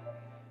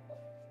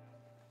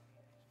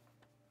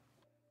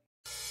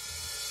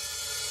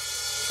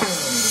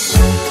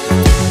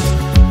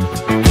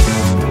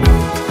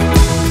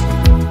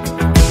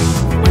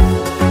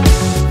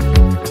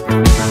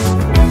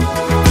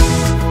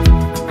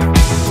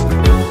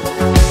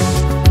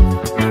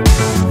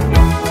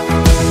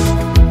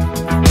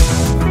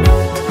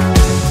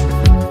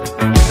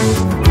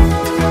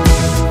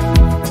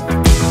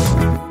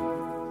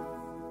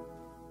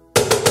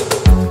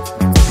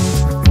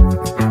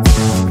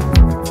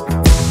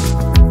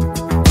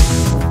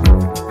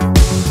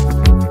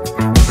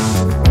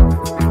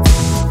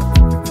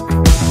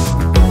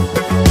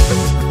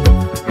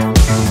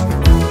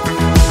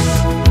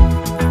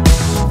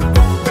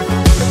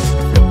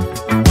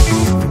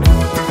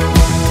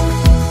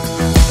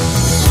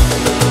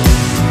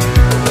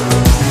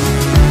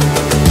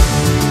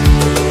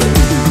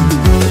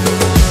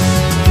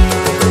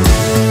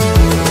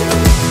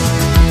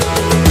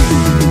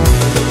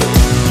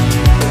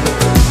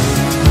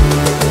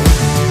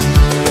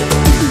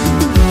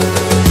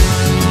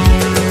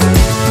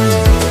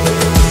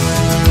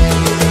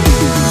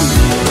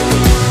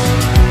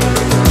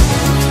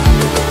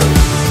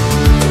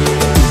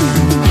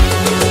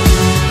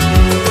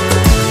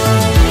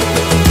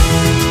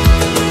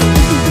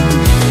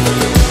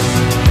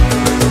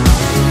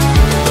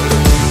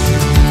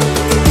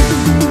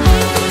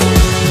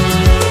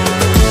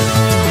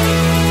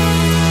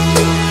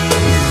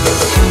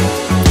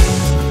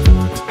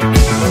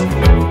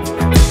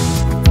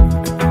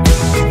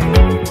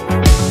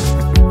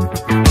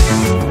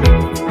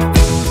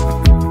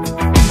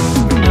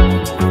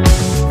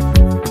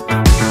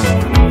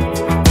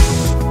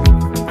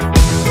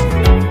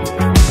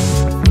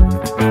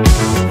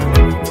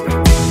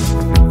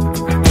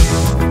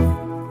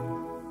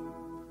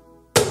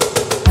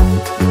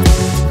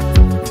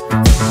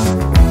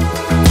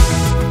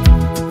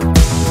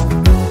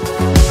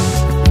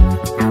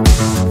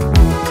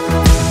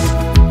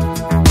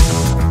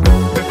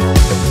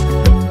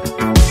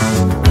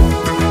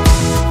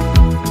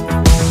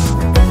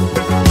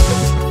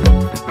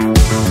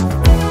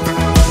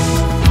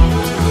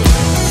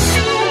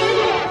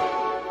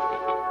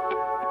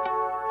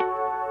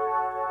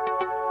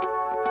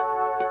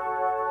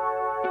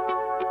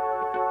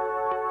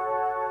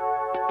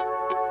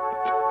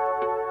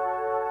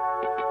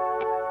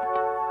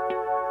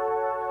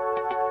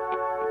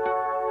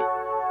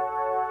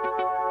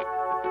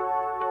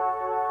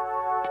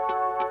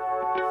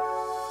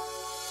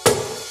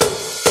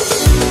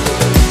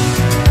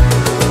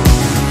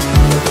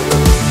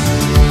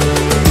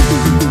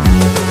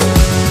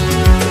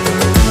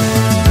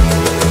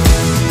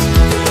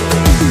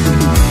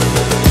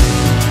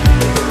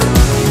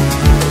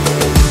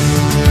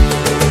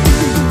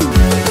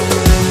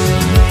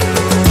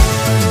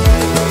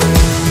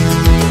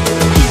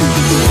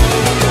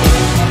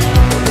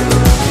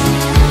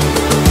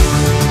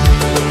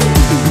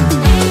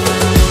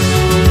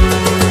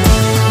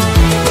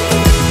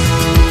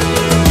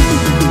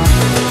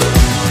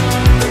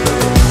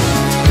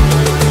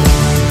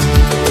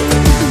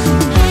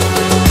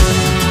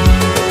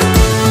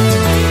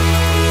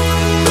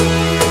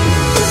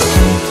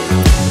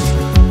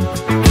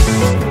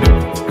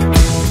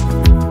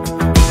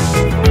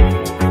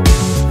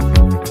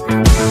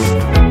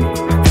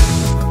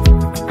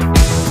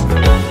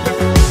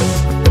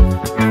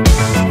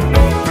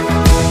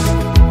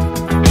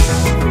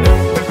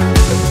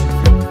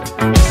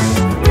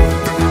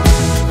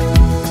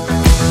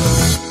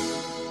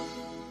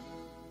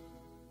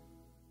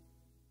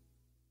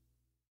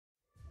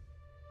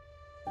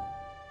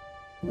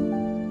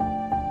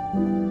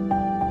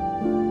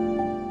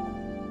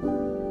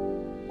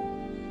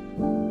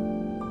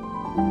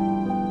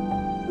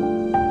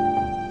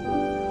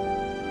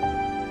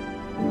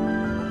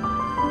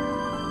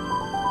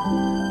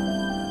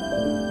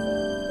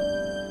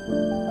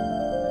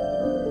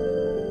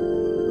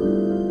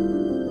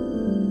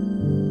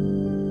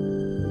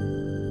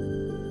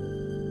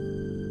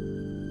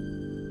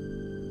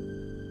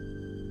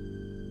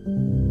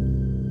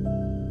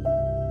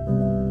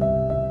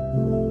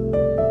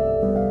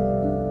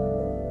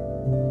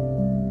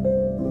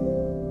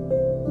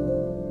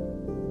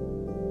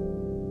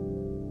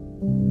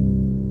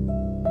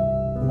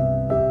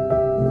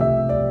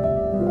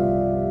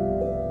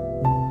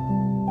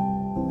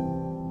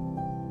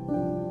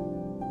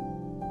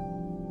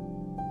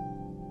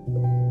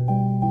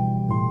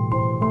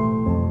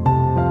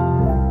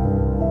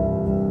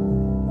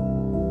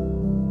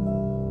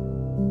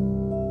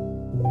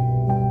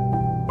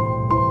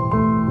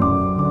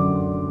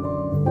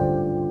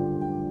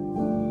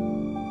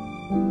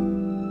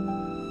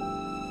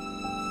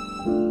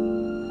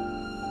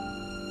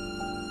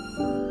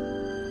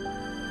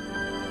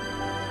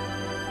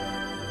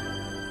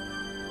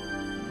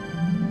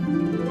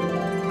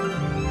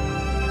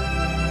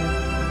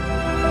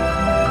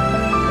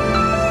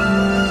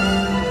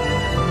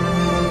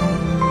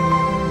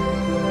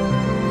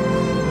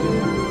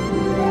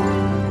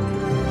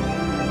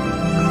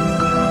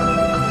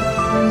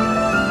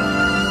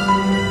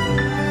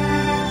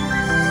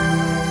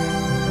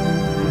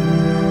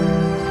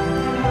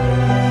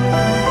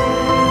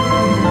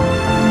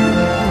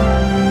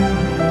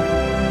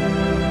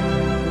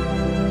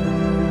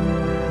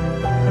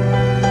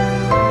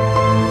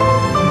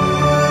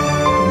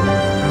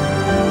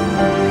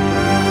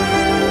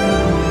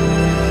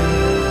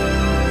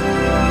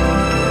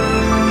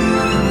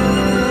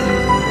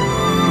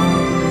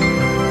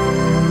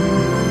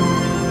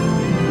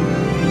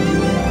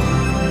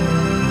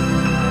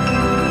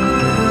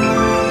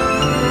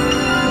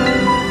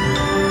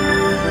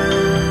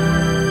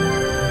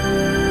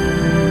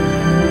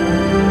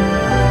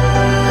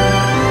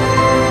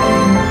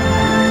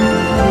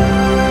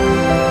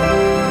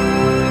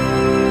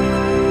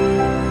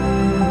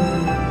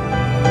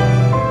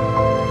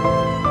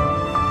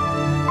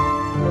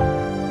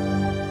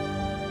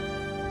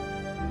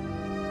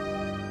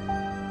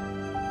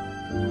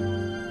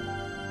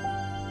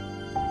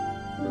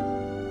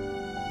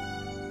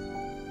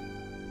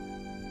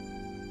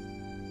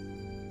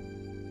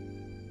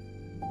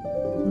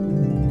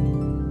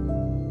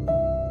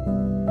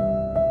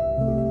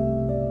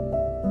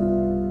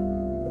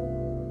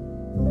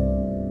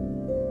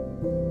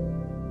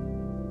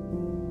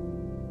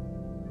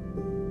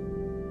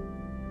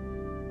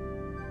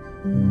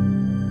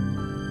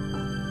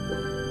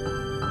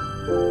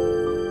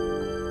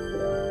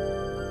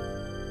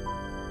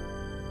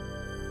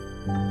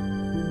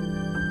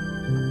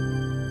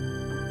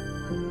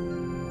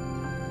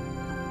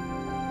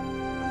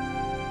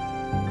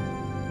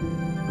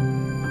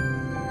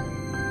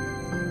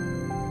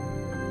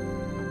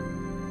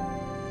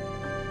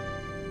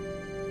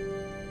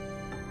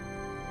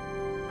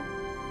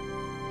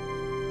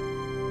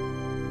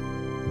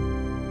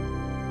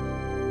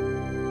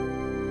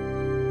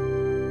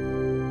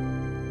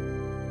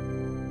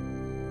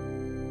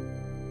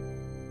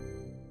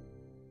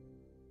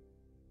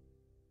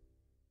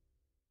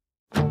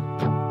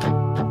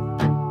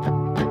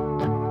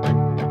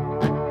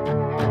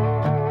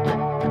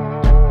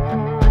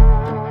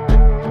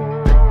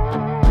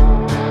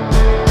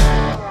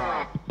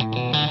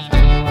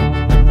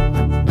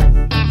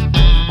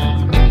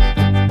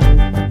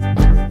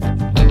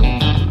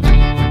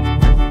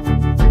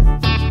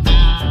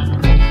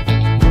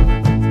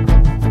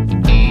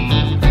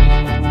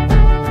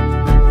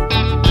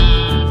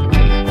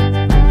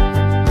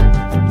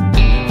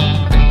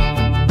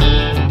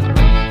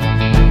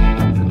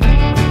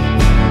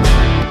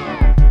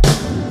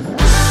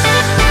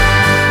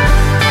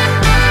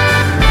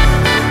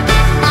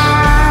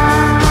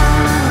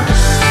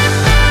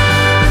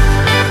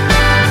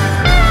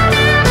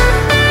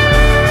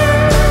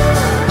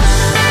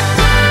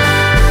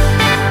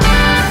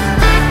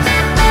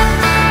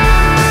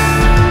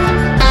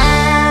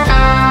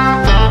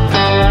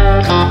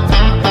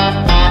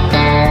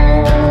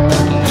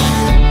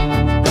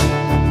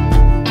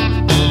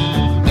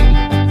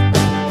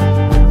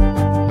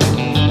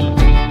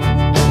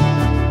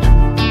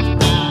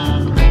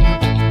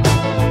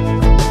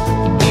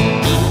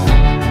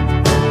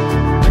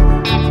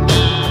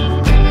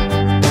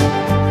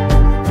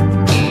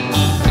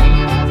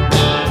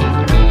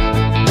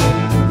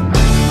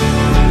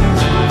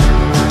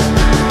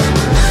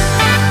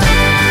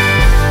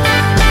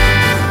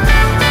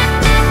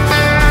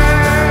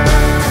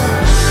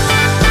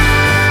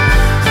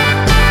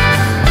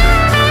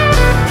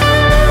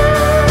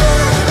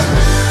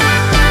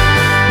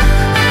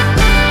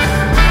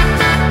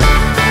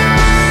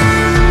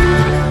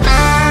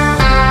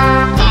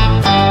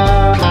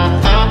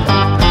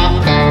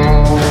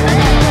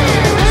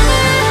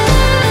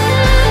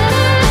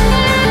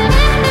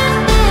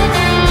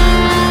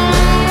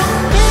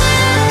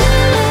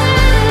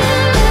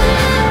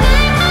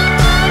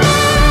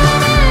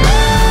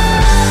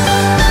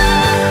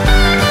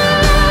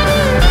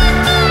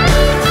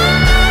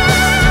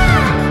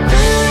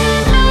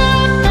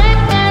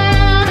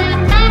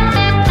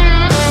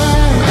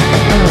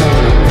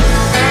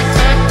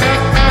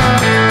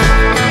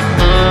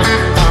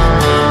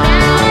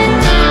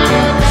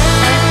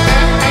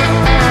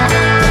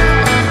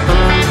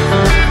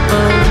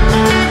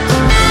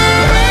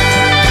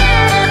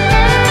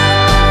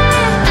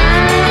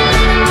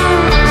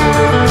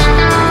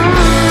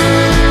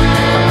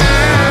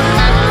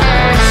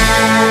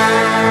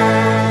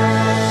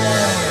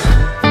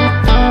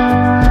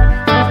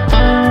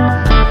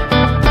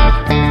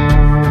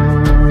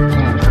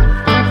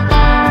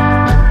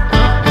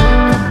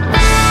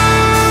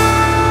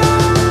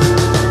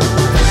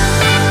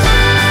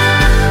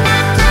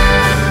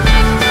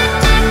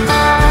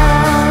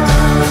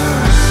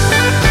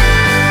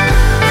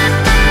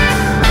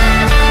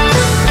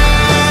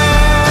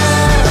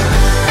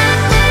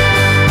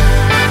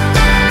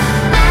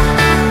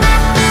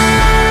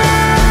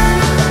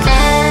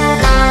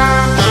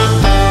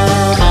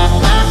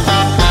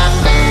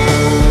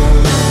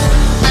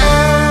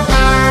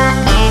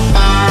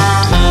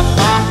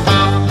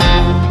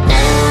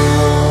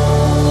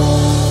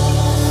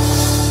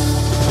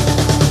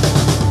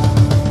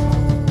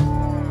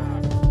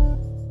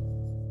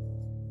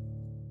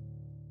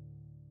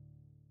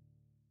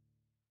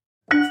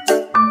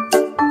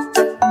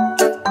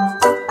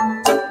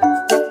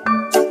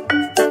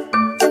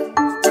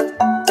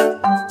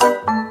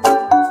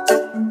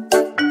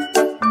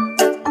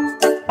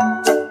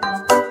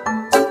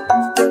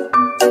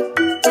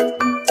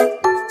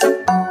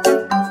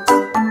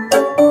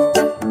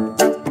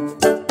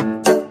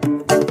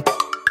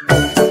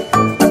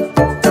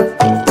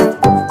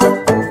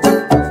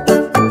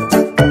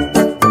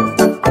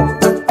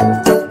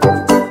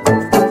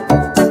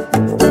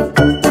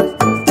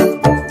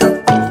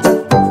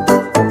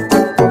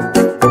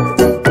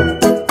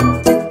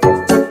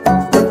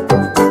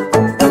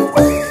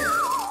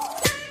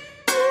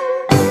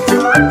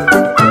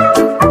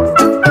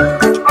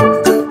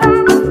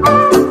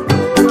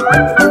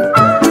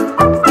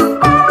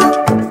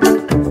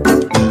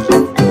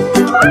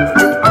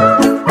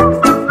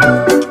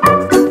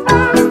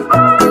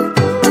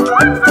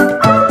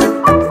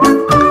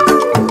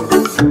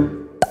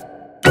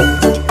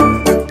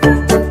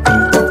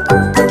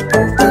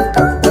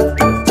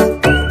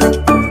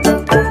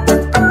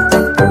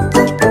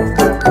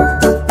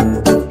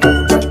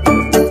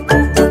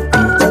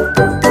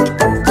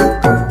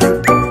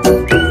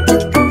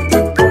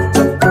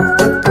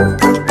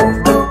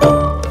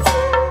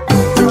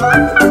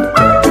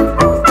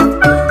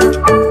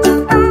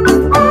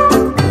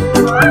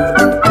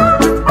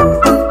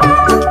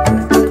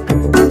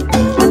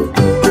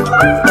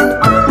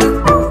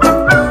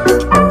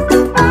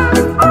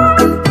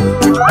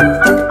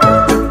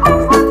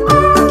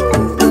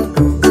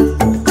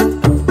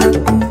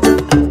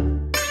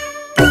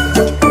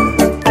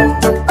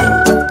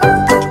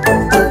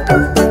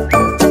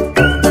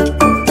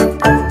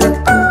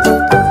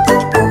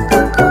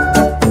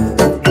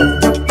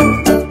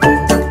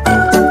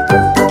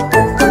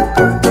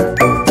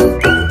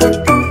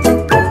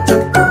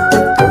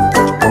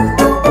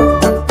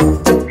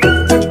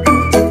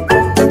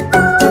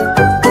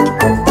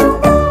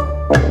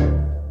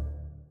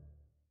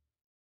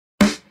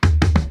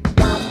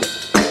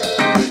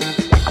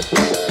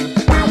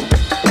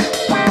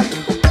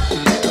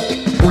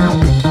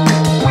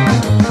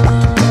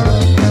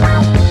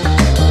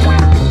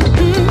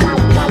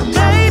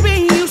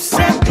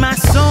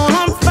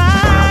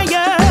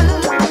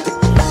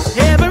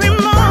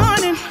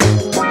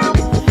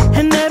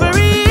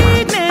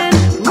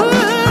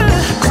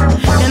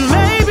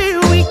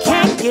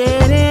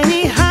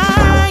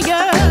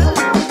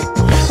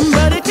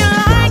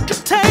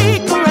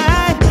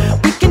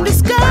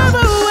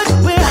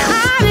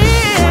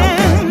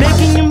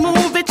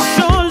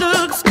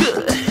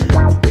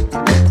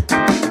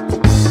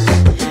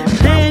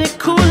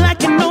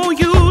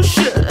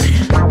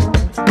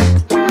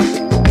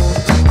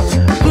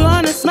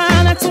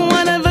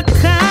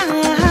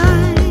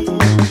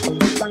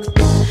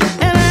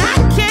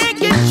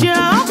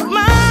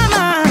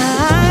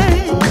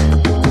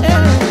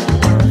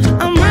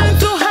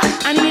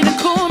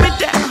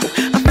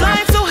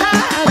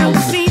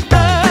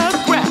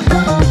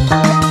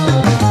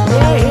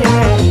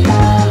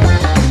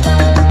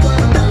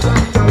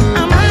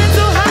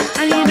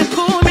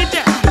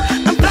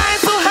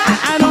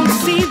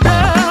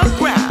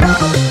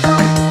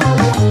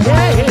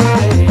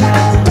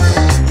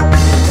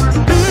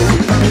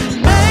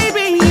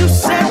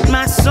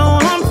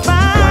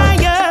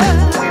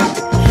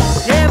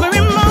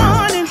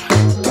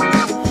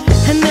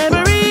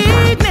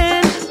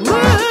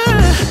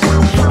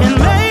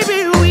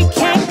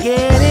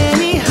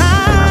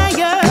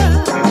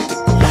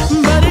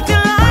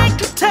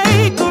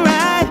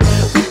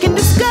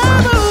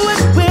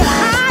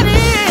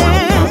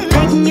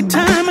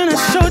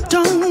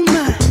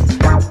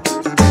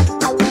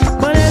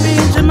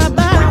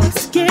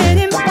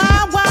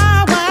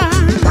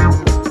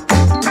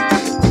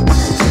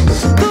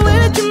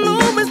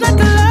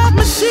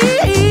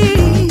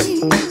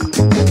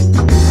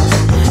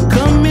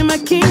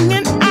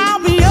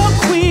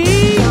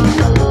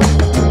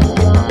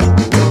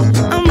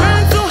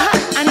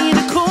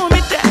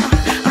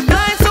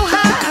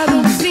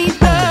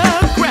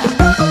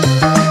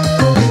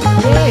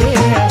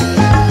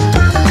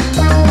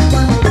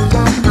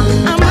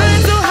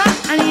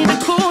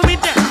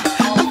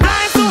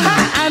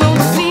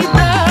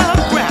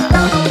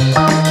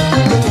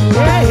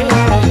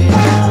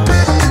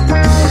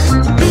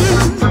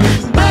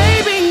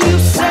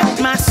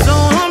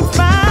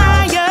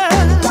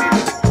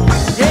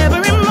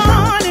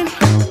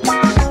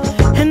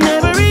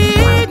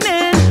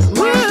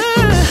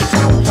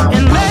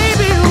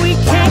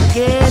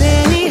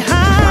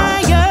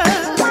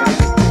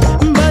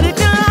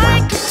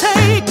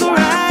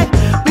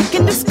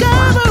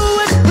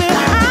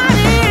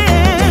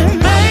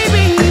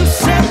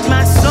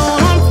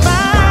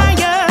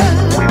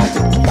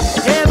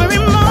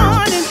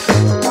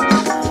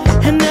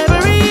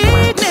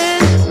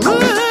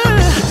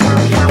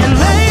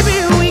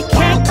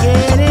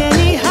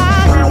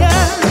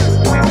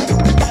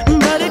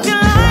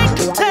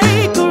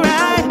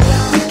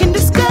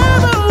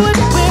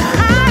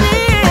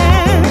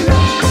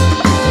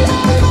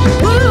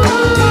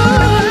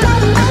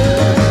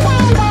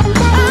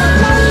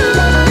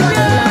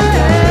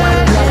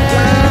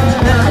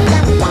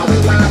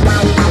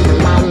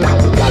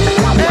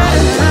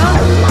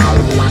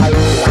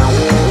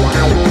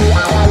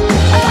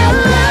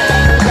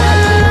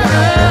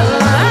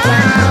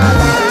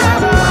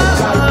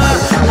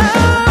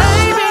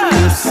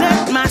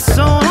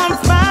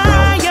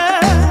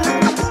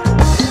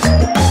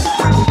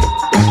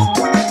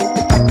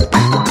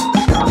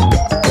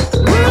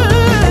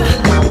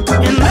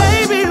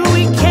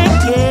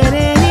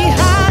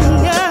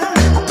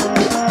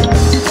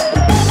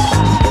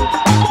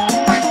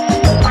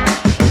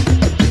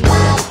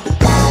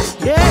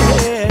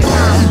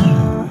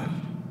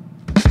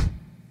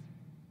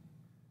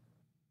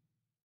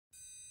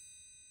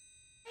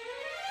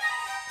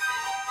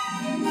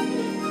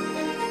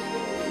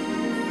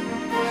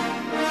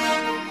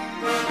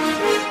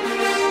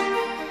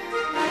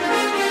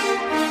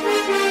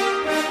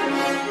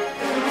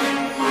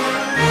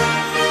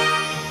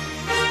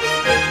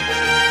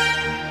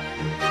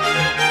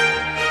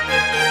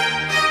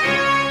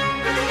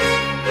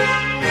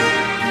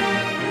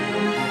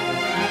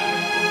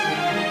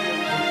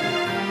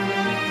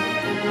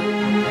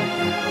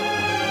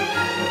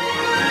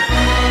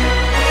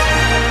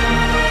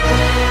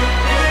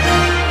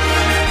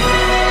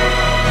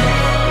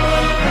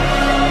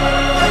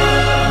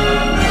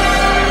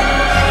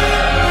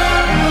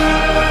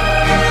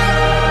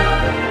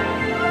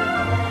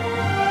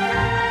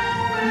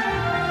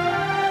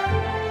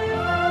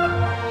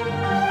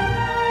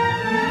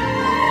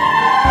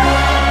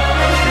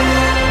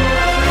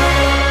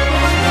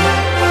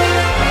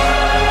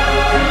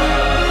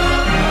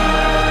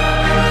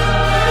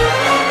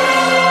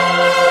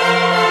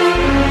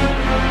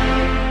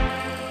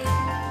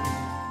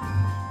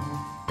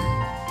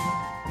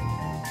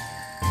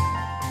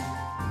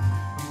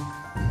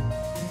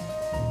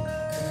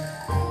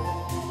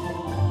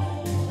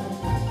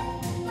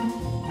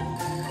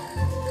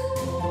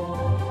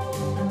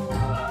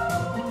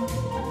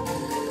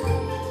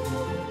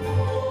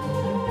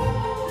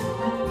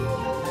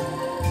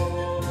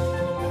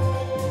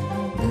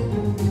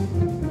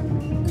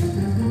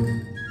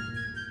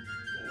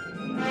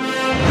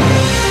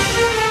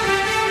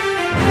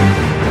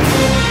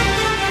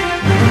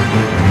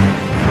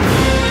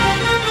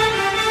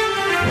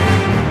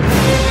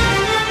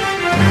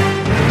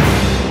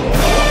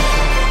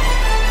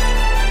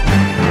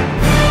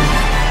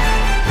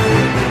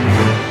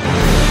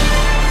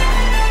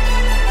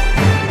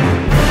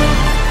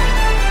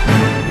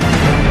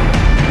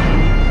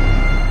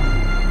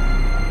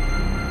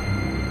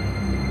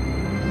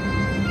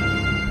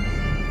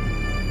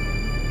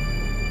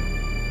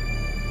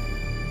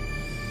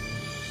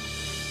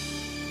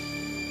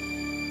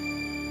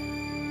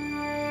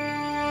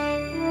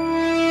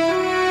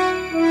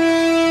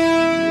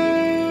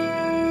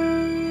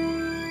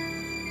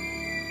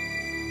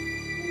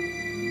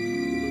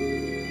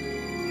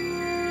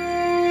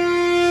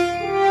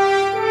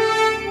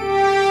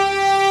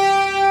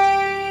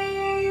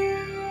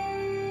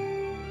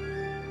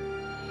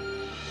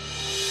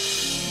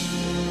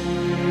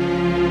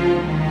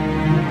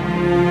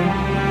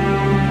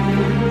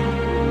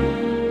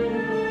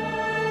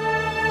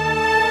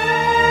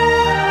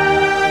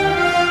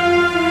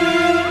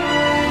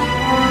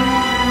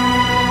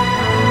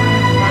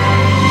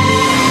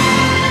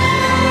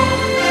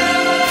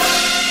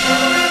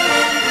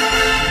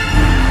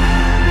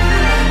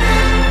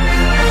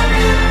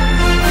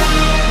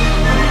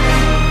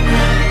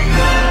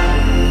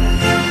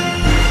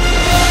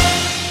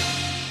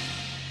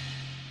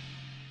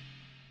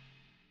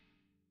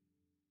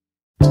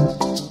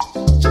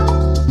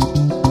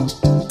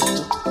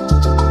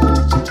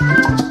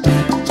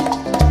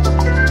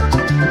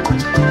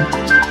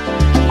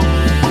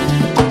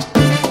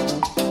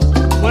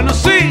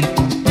 sí.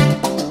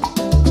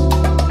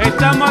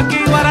 Estamos aquí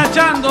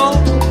guarachando,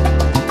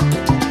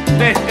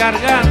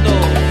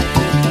 descargando.